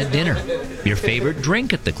of wine at dinner? Your favorite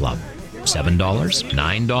drink at the club? $7?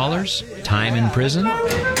 $9? Time in prison?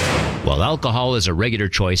 Well, alcohol is a regular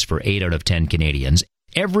choice for 8 out of 10 Canadians.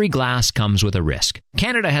 Every glass comes with a risk.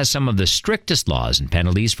 Canada has some of the strictest laws and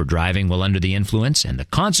penalties for driving while under the influence, and the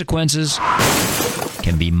consequences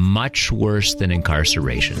can be much worse than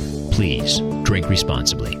incarceration. Please, drink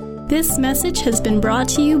responsibly. This message has been brought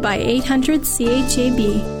to you by 800 CHAB.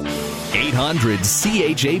 800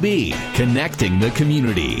 CHAB, connecting the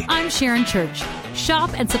community. I'm Sharon Church. Shop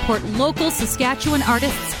and support local Saskatchewan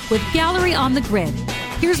artists with Gallery on the Grid.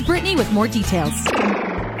 Here's Brittany with more details.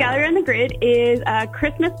 Gallery on the Grid is a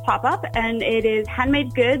Christmas pop-up, and it is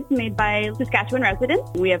handmade goods made by Saskatchewan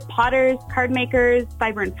residents. We have potters, card makers,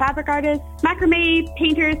 fiber and fabric artists, macrame,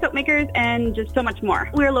 painters, soap makers, and just so much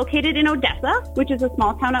more. We're located in Odessa, which is a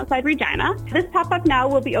small town outside Regina. This pop-up now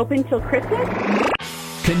will be open till Christmas.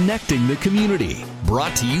 Connecting the community.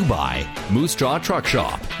 Brought to you by Moose Jaw Truck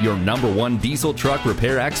Shop, your #1 diesel truck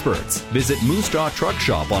repair experts. Visit Moose Jaw Truck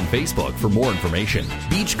Shop on Facebook for more information.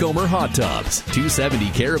 Beachcomber Hot Tubs,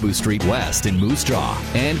 270 Caribou Street West in Moose Jaw.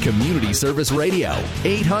 And Community Service Radio,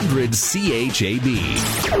 800 CHAB.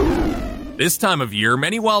 This time of year,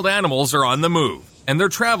 many wild animals are on the move, and their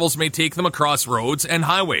travels may take them across roads and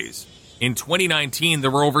highways. In 2019,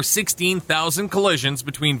 there were over 16,000 collisions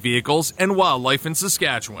between vehicles and wildlife in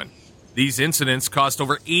Saskatchewan. These incidents cost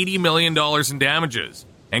over $80 million in damages.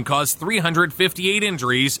 and caused 358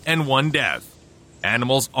 injuries and 1 death.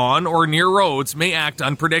 Animals on or near roads may act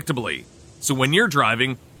unpredictably, so when you're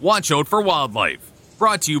driving, watch out for wildlife.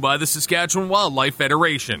 Brought to you by the Saskatchewan Wildlife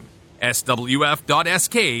Federation. swf.sk.ca.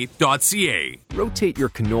 Rotate your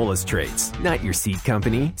canola traits, not your seed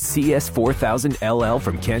company. CS4000LL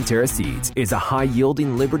from Canterra Seeds is a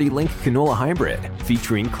high-yielding Liberty Link canola hybrid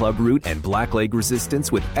featuring club root and blackleg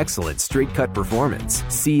resistance with excellent straight-cut performance.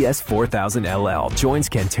 CS4000LL joins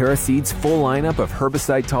Canterra Seeds' full lineup of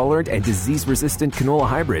herbicide-tolerant and disease-resistant canola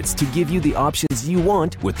hybrids to give you the options you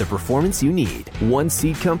want with the performance you need. One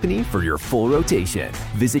seed company for your full rotation.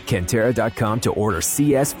 Visit Canterra.com to order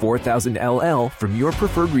CS4000LL from your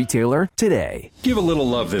preferred retailer today. Give a little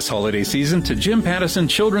love this holiday season to Jim Pattison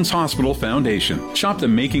Children's Hospital Foundation. Shop the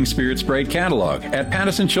Making Spirits Bright catalog at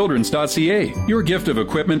pattisonchildrens.ca. Your gift of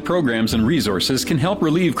equipment, programs, and resources can help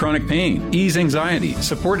relieve chronic pain, ease anxiety,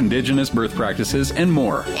 support Indigenous birth practices, and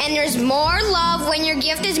more. And there's more love when your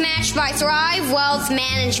gift is matched by Thrive Wealth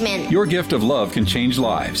Management. Your gift of love can change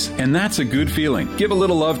lives, and that's a good feeling. Give a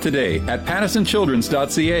little love today at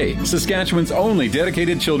pattisonchildrens.ca, Saskatchewan's only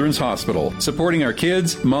dedicated children's hospital, supporting our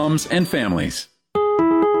kids, moms, and families.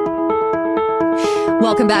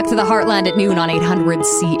 Welcome back to the Heartland at noon on 800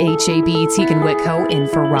 CHAB. Tegan Whitco in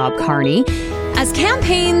for Rob Carney. As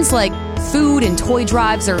campaigns like food and toy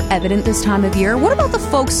drives are evident this time of year, what about the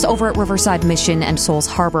folks over at Riverside Mission and Souls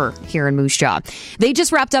Harbor here in Moose Jaw? They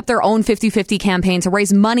just wrapped up their own 50-50 campaign to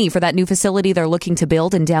raise money for that new facility they're looking to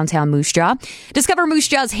build in downtown Moose Jaw. Discover Moose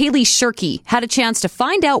Jaw's Haley Shirky had a chance to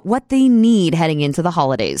find out what they need heading into the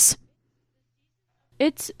holidays.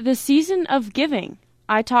 It's the season of giving.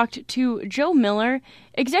 I talked to Joe Miller,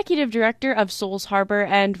 Executive Director of Souls Harbor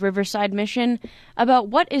and Riverside Mission, about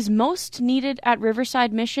what is most needed at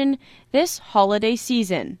Riverside Mission this holiday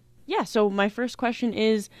season. Yeah, so my first question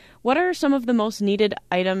is, what are some of the most needed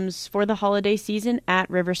items for the holiday season at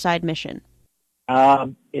Riverside Mission?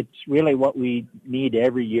 It's really what we need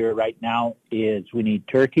every year right now is we need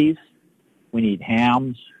turkeys, we need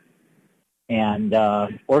hams, and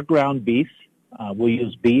or ground beef. We'll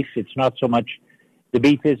use beef. It's not so much... The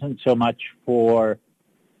beef isn't so much for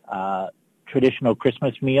traditional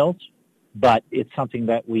Christmas meals, but it's something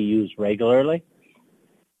that we use regularly.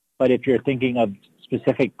 But if you're thinking of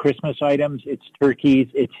specific Christmas items, it's turkeys,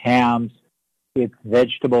 it's hams, it's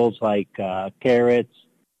vegetables like carrots,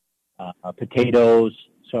 potatoes.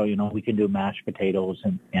 So, we can do mashed potatoes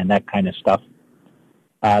and that kind of stuff.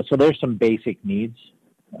 So there's some basic needs,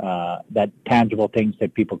 that tangible things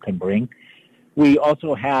that people can bring. We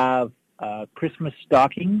also have Christmas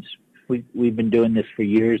stockings. We've been doing this for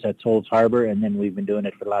years at Souls Harbor, and then we've been doing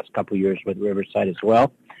it for the last couple of years with Riverside as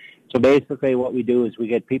well. So basically what we do is we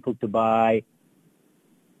get people to buy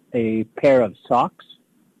a pair of socks,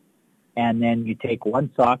 and then you take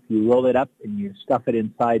one sock, you roll it up, and you stuff it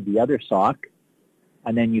inside the other sock,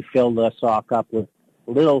 and then you fill the sock up with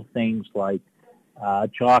little things like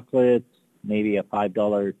chocolates, maybe a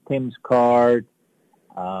 $5 Tim's card,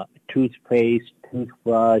 toothpaste,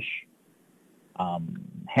 toothbrush,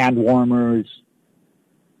 hand warmers,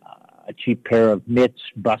 a cheap pair of mitts,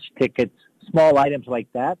 bus tickets, small items like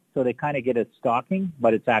that. So they kind of get a stocking,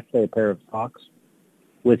 but it's actually a pair of socks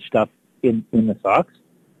with stuff in the socks.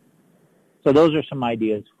 So those are some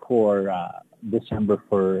ideas for December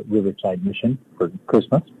for Riverside Mission for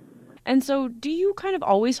Christmas. And so do you kind of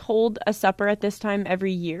always hold a supper at this time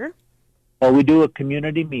every year? Well, we do a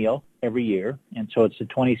community meal every year, and so it's the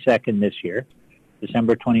 22nd this year.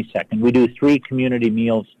 December 22nd. We do 3 community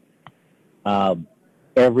meals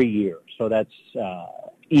every year. So that's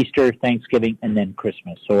Easter, Thanksgiving, and then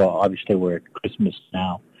Christmas. So obviously we're at Christmas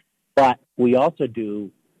now. But we also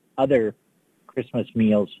do other Christmas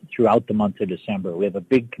meals throughout the month of December. We have a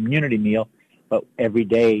big community meal, but every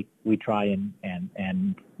day we try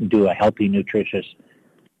and do a healthy, nutritious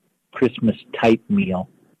Christmas-type meal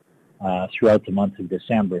throughout the month of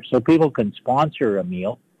December. So people can sponsor a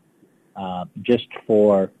meal just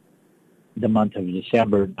for the month of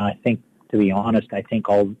December. I think, to be honest,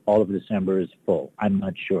 all of December is full. I'm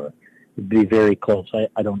not sure. It'd be very close.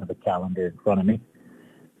 I don't have a calendar in front of me.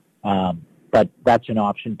 But that's an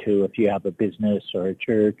option too. If you have a business or a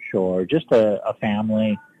church or just a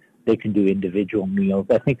family, they can do individual meals.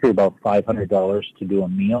 I think they're about $500 to do a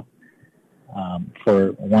meal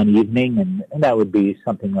for one evening, and that would be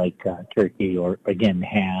something like turkey or, again,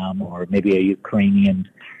 ham or maybe a Ukrainian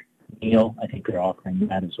meal. I think they're offering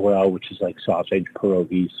that as well, which is like sausage,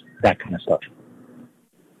 pierogies, that kind of stuff.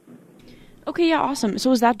 Okay, yeah, awesome.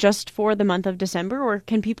 So is that just for the month of December, or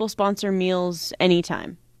can people sponsor meals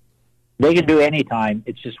anytime? They can do anytime.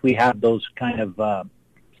 It's just we have those kind of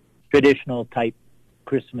traditional type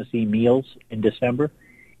Christmassy meals in December.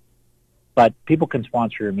 But people can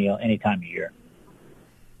sponsor a meal any time of year.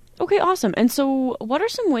 Okay, awesome. And so what are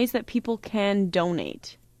some ways that people can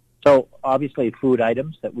donate? So obviously food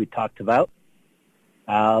items that we talked about.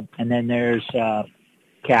 And then there's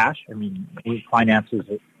cash. I mean, finances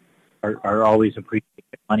are always appreciated.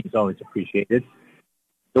 Money is always appreciated.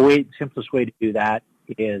 The simplest way to do that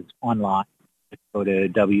is online. Go to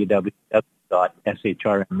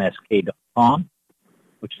www.shrmsk.com,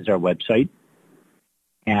 which is our website.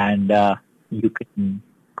 And you can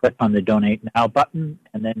click on the Donate Now button,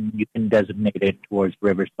 and then you can designate it towards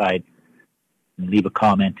Riverside and leave a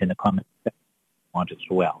comment in the comment section if you want as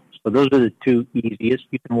well. So those are the two easiest.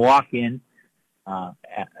 You can walk in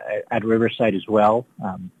at Riverside as well,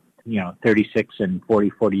 36 and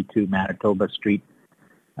 4042 Manitoba Street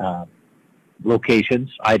locations,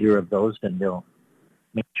 either of those, and they'll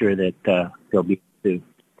make sure that they'll be able to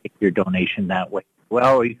take your donation that way.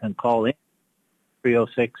 Well, or you can call in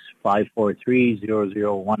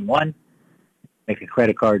 306-543-0011, make a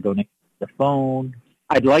credit card donation to the phone.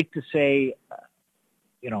 I'd like to say,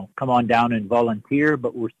 come on down and volunteer,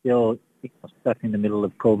 but we're still stuck in the middle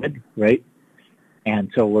of COVID, right?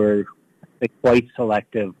 And so we're quite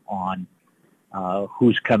selective on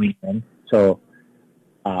who's coming in. So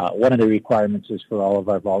one of the requirements is for all of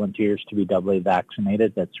our volunteers to be doubly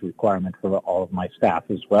vaccinated. That's a requirement for all of my staff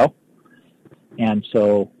as well. And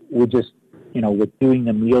so we just, with doing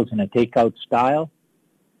the meals in a takeout style,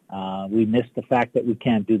 we miss the fact that we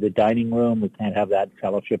can't do the dining room. We can't have that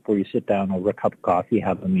fellowship where you sit down over a cup of coffee,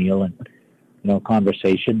 have a meal, and,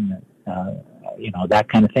 conversation, that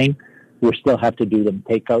kind of thing. We still have to do them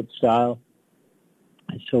takeout style.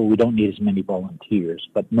 And so we don't need as many volunteers.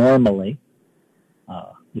 But normally,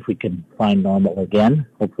 if we can find normal again,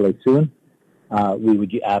 hopefully soon, we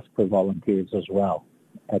would ask for volunteers as well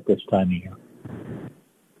at this time of year.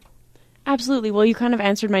 Absolutely. Well, you kind of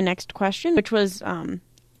answered my next question, which was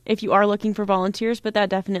if you are looking for volunteers, but that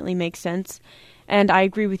definitely makes sense. And I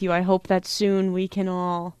agree with you. I hope that soon we can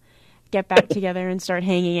all get back together and start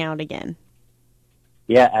hanging out again.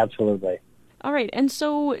 Yeah, absolutely. All right. And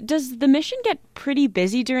so does the mission get pretty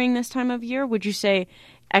busy during this time of year? Would you say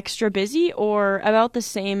extra busy or about the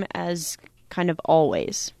same as kind of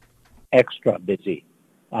always? Extra busy.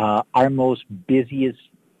 Our most busiest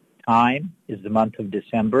time is the month of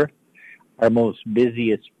December. Our most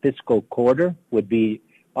busiest fiscal quarter would be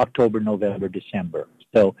October, November, December.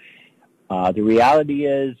 So the reality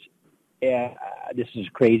is this is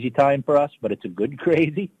a crazy time for us, but it's a good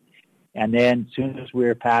crazy. And then as soon as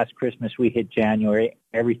we're past Christmas, we hit January,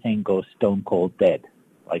 everything goes stone cold dead.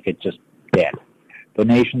 Like it's just dead.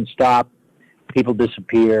 Donations stop, people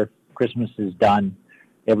disappear, Christmas is done.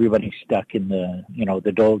 Everybody's stuck in the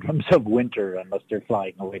doldrums of winter unless they're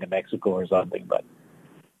flying away to Mexico or something. But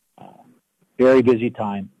very busy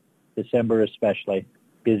time, December especially,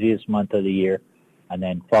 busiest month of the year, and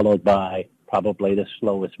then followed by probably the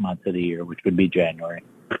slowest month of the year, which would be January.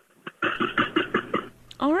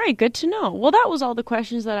 All right, good to know. Well, that was all the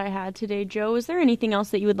questions that I had today, Joe. Is there anything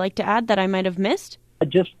else that you would like to add that I might have missed?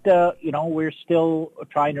 Just, we're still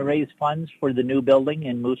trying to raise funds for the new building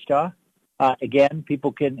in Moose Jaw. Again,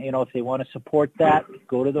 people can, if they want to support that,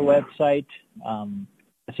 go to the website,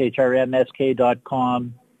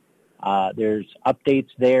 shrmsk.com. There's updates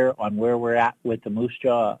there on where we're at with the Moose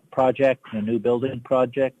Jaw project, the new building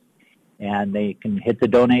project, and they can hit the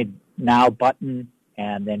Donate Now button,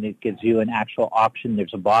 and then it gives you an actual option.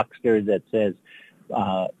 There's a box there that says,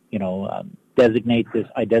 designate this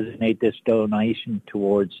donation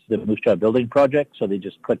towards the Moose Jaw building project. So they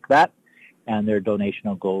just click that, and their donation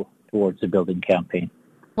will go towards the building campaign.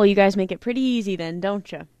 Well, you guys make it pretty easy then,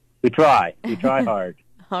 don't you? We try hard.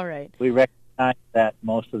 All right. We recognize that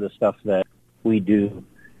most of the stuff that we do,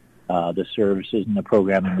 the services and the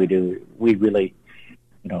programming we do, we really,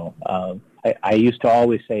 I used to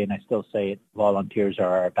always say, and I still say it, volunteers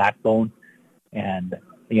are our backbone. And,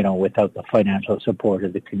 without the financial support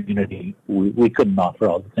of the community, we couldn't offer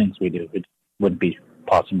all the things we do. It wouldn't be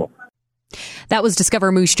possible. That was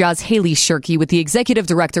Discover Moose Jaw's Haley Shirkey with the Executive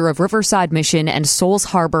Director of Riverside Mission and Souls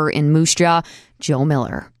Harbor in Moose Jaw, Joe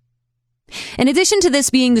Miller. In addition to this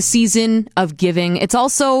being the season of giving, it's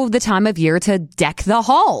also the time of year to deck the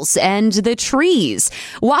halls and the trees.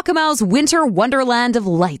 Waccama's Winter Wonderland of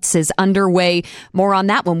Lights is underway. More on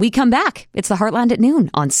that when we come back. It's the Heartland at Noon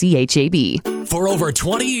on CHAB. For over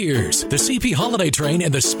 20 years, the CP Holiday Train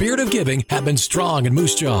and the Spirit of Giving have been strong in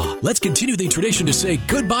Moose Jaw. Let's continue the tradition to say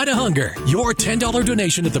goodbye to hunger. Your $10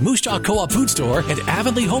 donation at the Moose Jaw Co-op Food Store and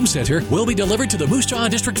Avonlea Home Center will be delivered to the Moose Jaw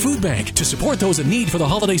District Food Bank to support those in need for the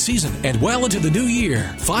holiday season and well into the new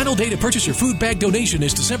year. Final day to purchase your food bag donation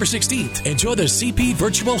is December 16th. Enjoy the CP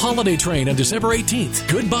Virtual Holiday Train on December 18th.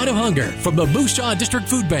 Goodbye to hunger from the Moose Jaw District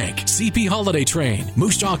Food Bank, CP Holiday Train,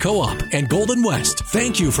 Moose Jaw Co-op, and Golden West.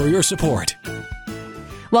 Thank you for your support.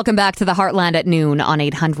 Welcome back to the Heartland at noon on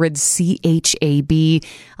 800 CHAB.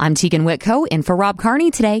 I'm Tegan Whitco in for Rob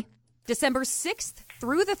Carney today. December 6th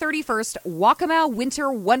through the 31st, Waccamaw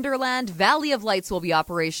Winter Wonderland Valley of Lights will be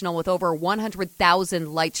operational with over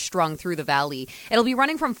 100,000 lights strung through the valley. It'll be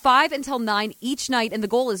running from 5 until 9 each night, and the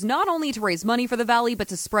goal is not only to raise money for the valley, but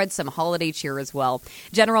to spread some holiday cheer as well.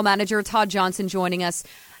 General Manager Todd Johnson joining us.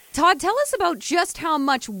 Todd, tell us about just how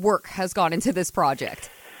much work has gone into this project.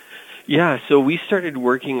 Yeah, so we started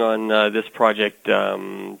working on this project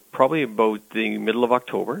probably about the middle of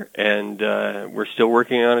October, and we're still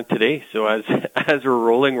working on it today. So as we're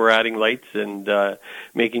rolling, we're adding lights and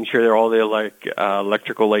making sure that all the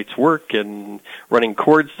electrical lights work and running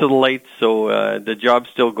cords to the lights. So the job's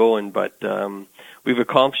still going, but we've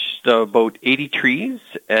accomplished about 80 trees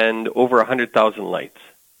and over 100,000 lights.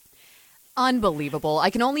 Unbelievable. I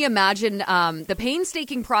can only imagine the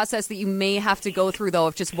painstaking process that you may have to go through, though,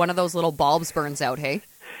 if just one of those little bulbs burns out, hey?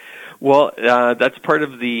 Well, that's part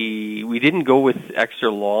of we didn't go with extra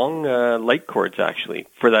long light cords, actually,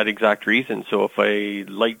 for that exact reason. So if a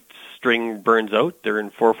light string burns out, they're in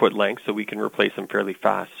 4-foot length, so we can replace them fairly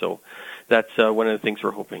fast. So that's one of the things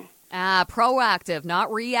we're hoping. Proactive,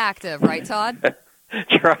 not reactive, right, Todd?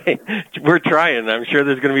 We're trying. I'm sure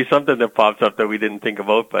there's going to be something that pops up that we didn't think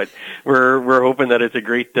about, but we're hoping that it's a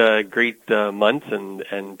great month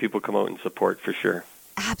and people come out and support for sure.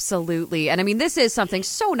 Absolutely. And I mean, this is something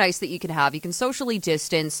so nice that you can have. You can socially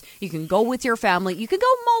distance. You can go with your family. You can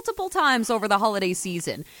go multiple times over the holiday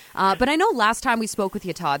season. But I know last time we spoke with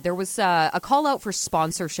you, Todd, there was a call out for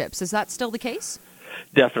sponsorships. Is that still the case?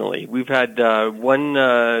 Definitely. We've had the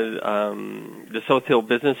South Hill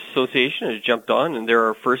Business Association has jumped on, and they're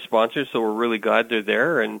our first sponsors, so we're really glad they're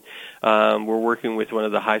there. And we're working with one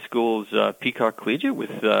of the high schools, Peacock Collegiate, with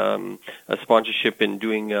a sponsorship in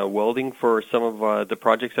doing welding for some of the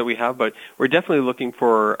projects that we have. But we're definitely looking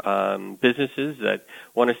for businesses that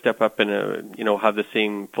want to step up and have the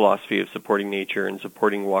same philosophy of supporting nature and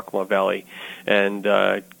supporting Waccamaw Valley, and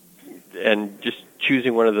just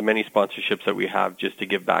choosing one of the many sponsorships that we have just to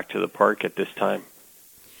give back to the park at this time.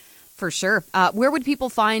 For sure. Where would people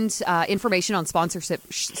find information on sponsorship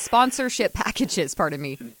packages? Pardon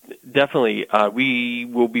me. Definitely. We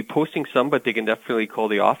will be posting some, but they can definitely call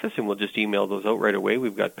the office, and we'll just email those out right away.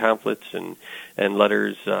 We've got pamphlets and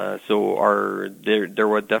letters, so they're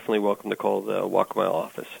definitely welcome to call the Waccamaw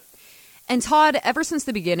office. And Todd, ever since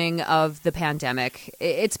the beginning of the pandemic,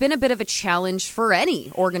 it's been a bit of a challenge for any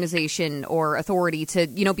organization or authority to,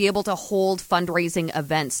 be able to hold fundraising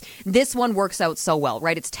events. This one works out so well,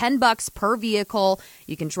 right? It's $10 per vehicle.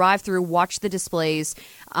 You can drive through, watch the displays.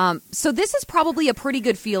 So this is probably a pretty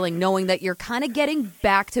good feeling, knowing that you're kind of getting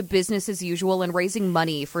back to business as usual and raising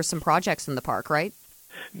money for some projects in the park, right?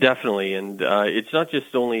 Definitely, and it's not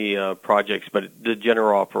just only projects, but the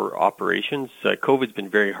general operations. COVID's been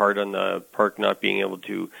very hard on the park not being able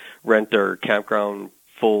to rent their campground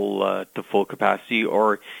to full capacity,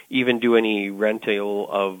 or even do any rental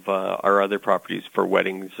of our other properties for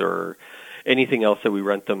weddings or anything else that we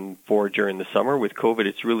rent them for during the summer. With COVID,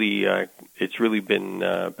 it's really been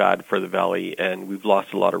bad for the valley, and we've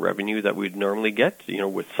lost a lot of revenue that we'd normally get,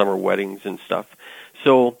 with summer weddings and stuff.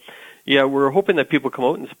 So. Yeah, we're hoping that people come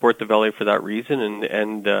out and support the valley for that reason,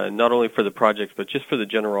 and not only for the projects, but just for the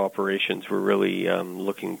general operations. We're really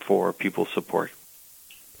looking for people's support.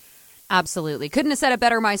 Absolutely. Couldn't have said it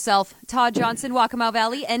better myself. Todd Johnson, Waccamaw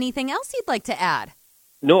Valley. Anything else you'd like to add?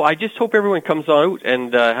 No, I just hope everyone comes out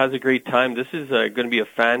and has a great time. This is going to be a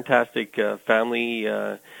fantastic family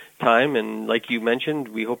time, and like you mentioned,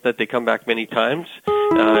 we hope that they come back many times.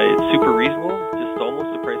 It's super reasonable, just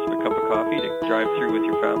almost the price of a cup of coffee to drive through with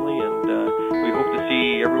your family, and we hope to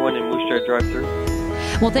see everyone in Moose Jaw drive through.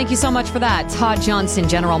 Well, thank you so much for that. Todd Johnson,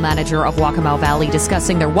 General Manager of Waccamaw Valley,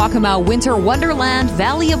 discussing their Waccamaw Winter Wonderland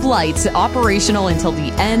Valley of Lights, operational until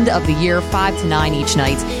the end of the year, 5 to 9 each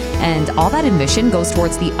night. And all that admission goes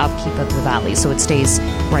towards the upkeep of the valley, so it stays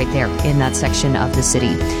right there in that section of the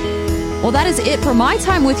city. Well, that is it for my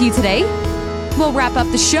time with you today. We'll wrap up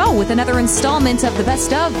the show with another installment of the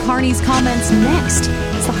Best of Carney's Comments next.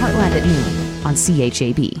 It's the Heartland at noon on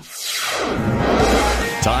CHAB.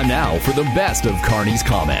 Time now for the Best of Carney's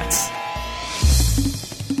Comments.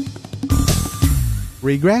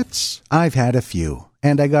 Regrets? I've had a few.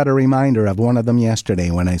 And I got a reminder of one of them yesterday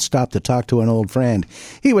when I stopped to talk to an old friend.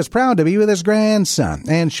 He was proud to be with his grandson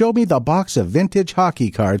and showed me the box of vintage hockey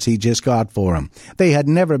cards he just got for him. They had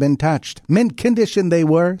never been touched. Mint condition they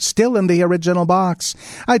were, still in the original box.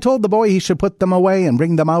 I told the boy he should put them away and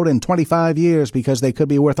bring them out in 25 years because they could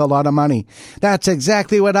be worth a lot of money. That's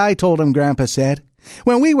exactly what I told him, Grandpa said.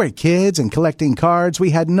 When we were kids and collecting cards,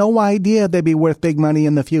 we had no idea they'd be worth big money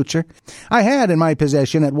in the future. I had in my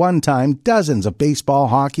possession at one time dozens of baseball,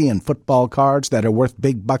 hockey, and football cards that are worth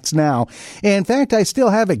big bucks now. In fact, I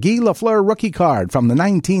still have a Guy Lafleur rookie card from the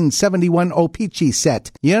 1971 O-Pee-Chee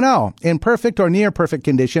set. You know, in perfect or near-perfect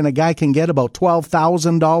condition, a guy can get about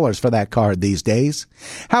 $12,000 for that card these days.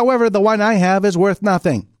 However, the one I have is worth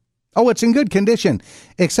nothing. Oh, it's in good condition,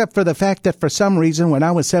 except for the fact that for some reason when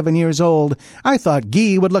I was 7 years old, I thought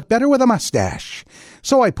Guy would look better with a mustache.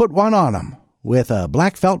 So I put one on him with a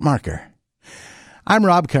black felt marker. I'm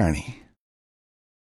Rob Carney.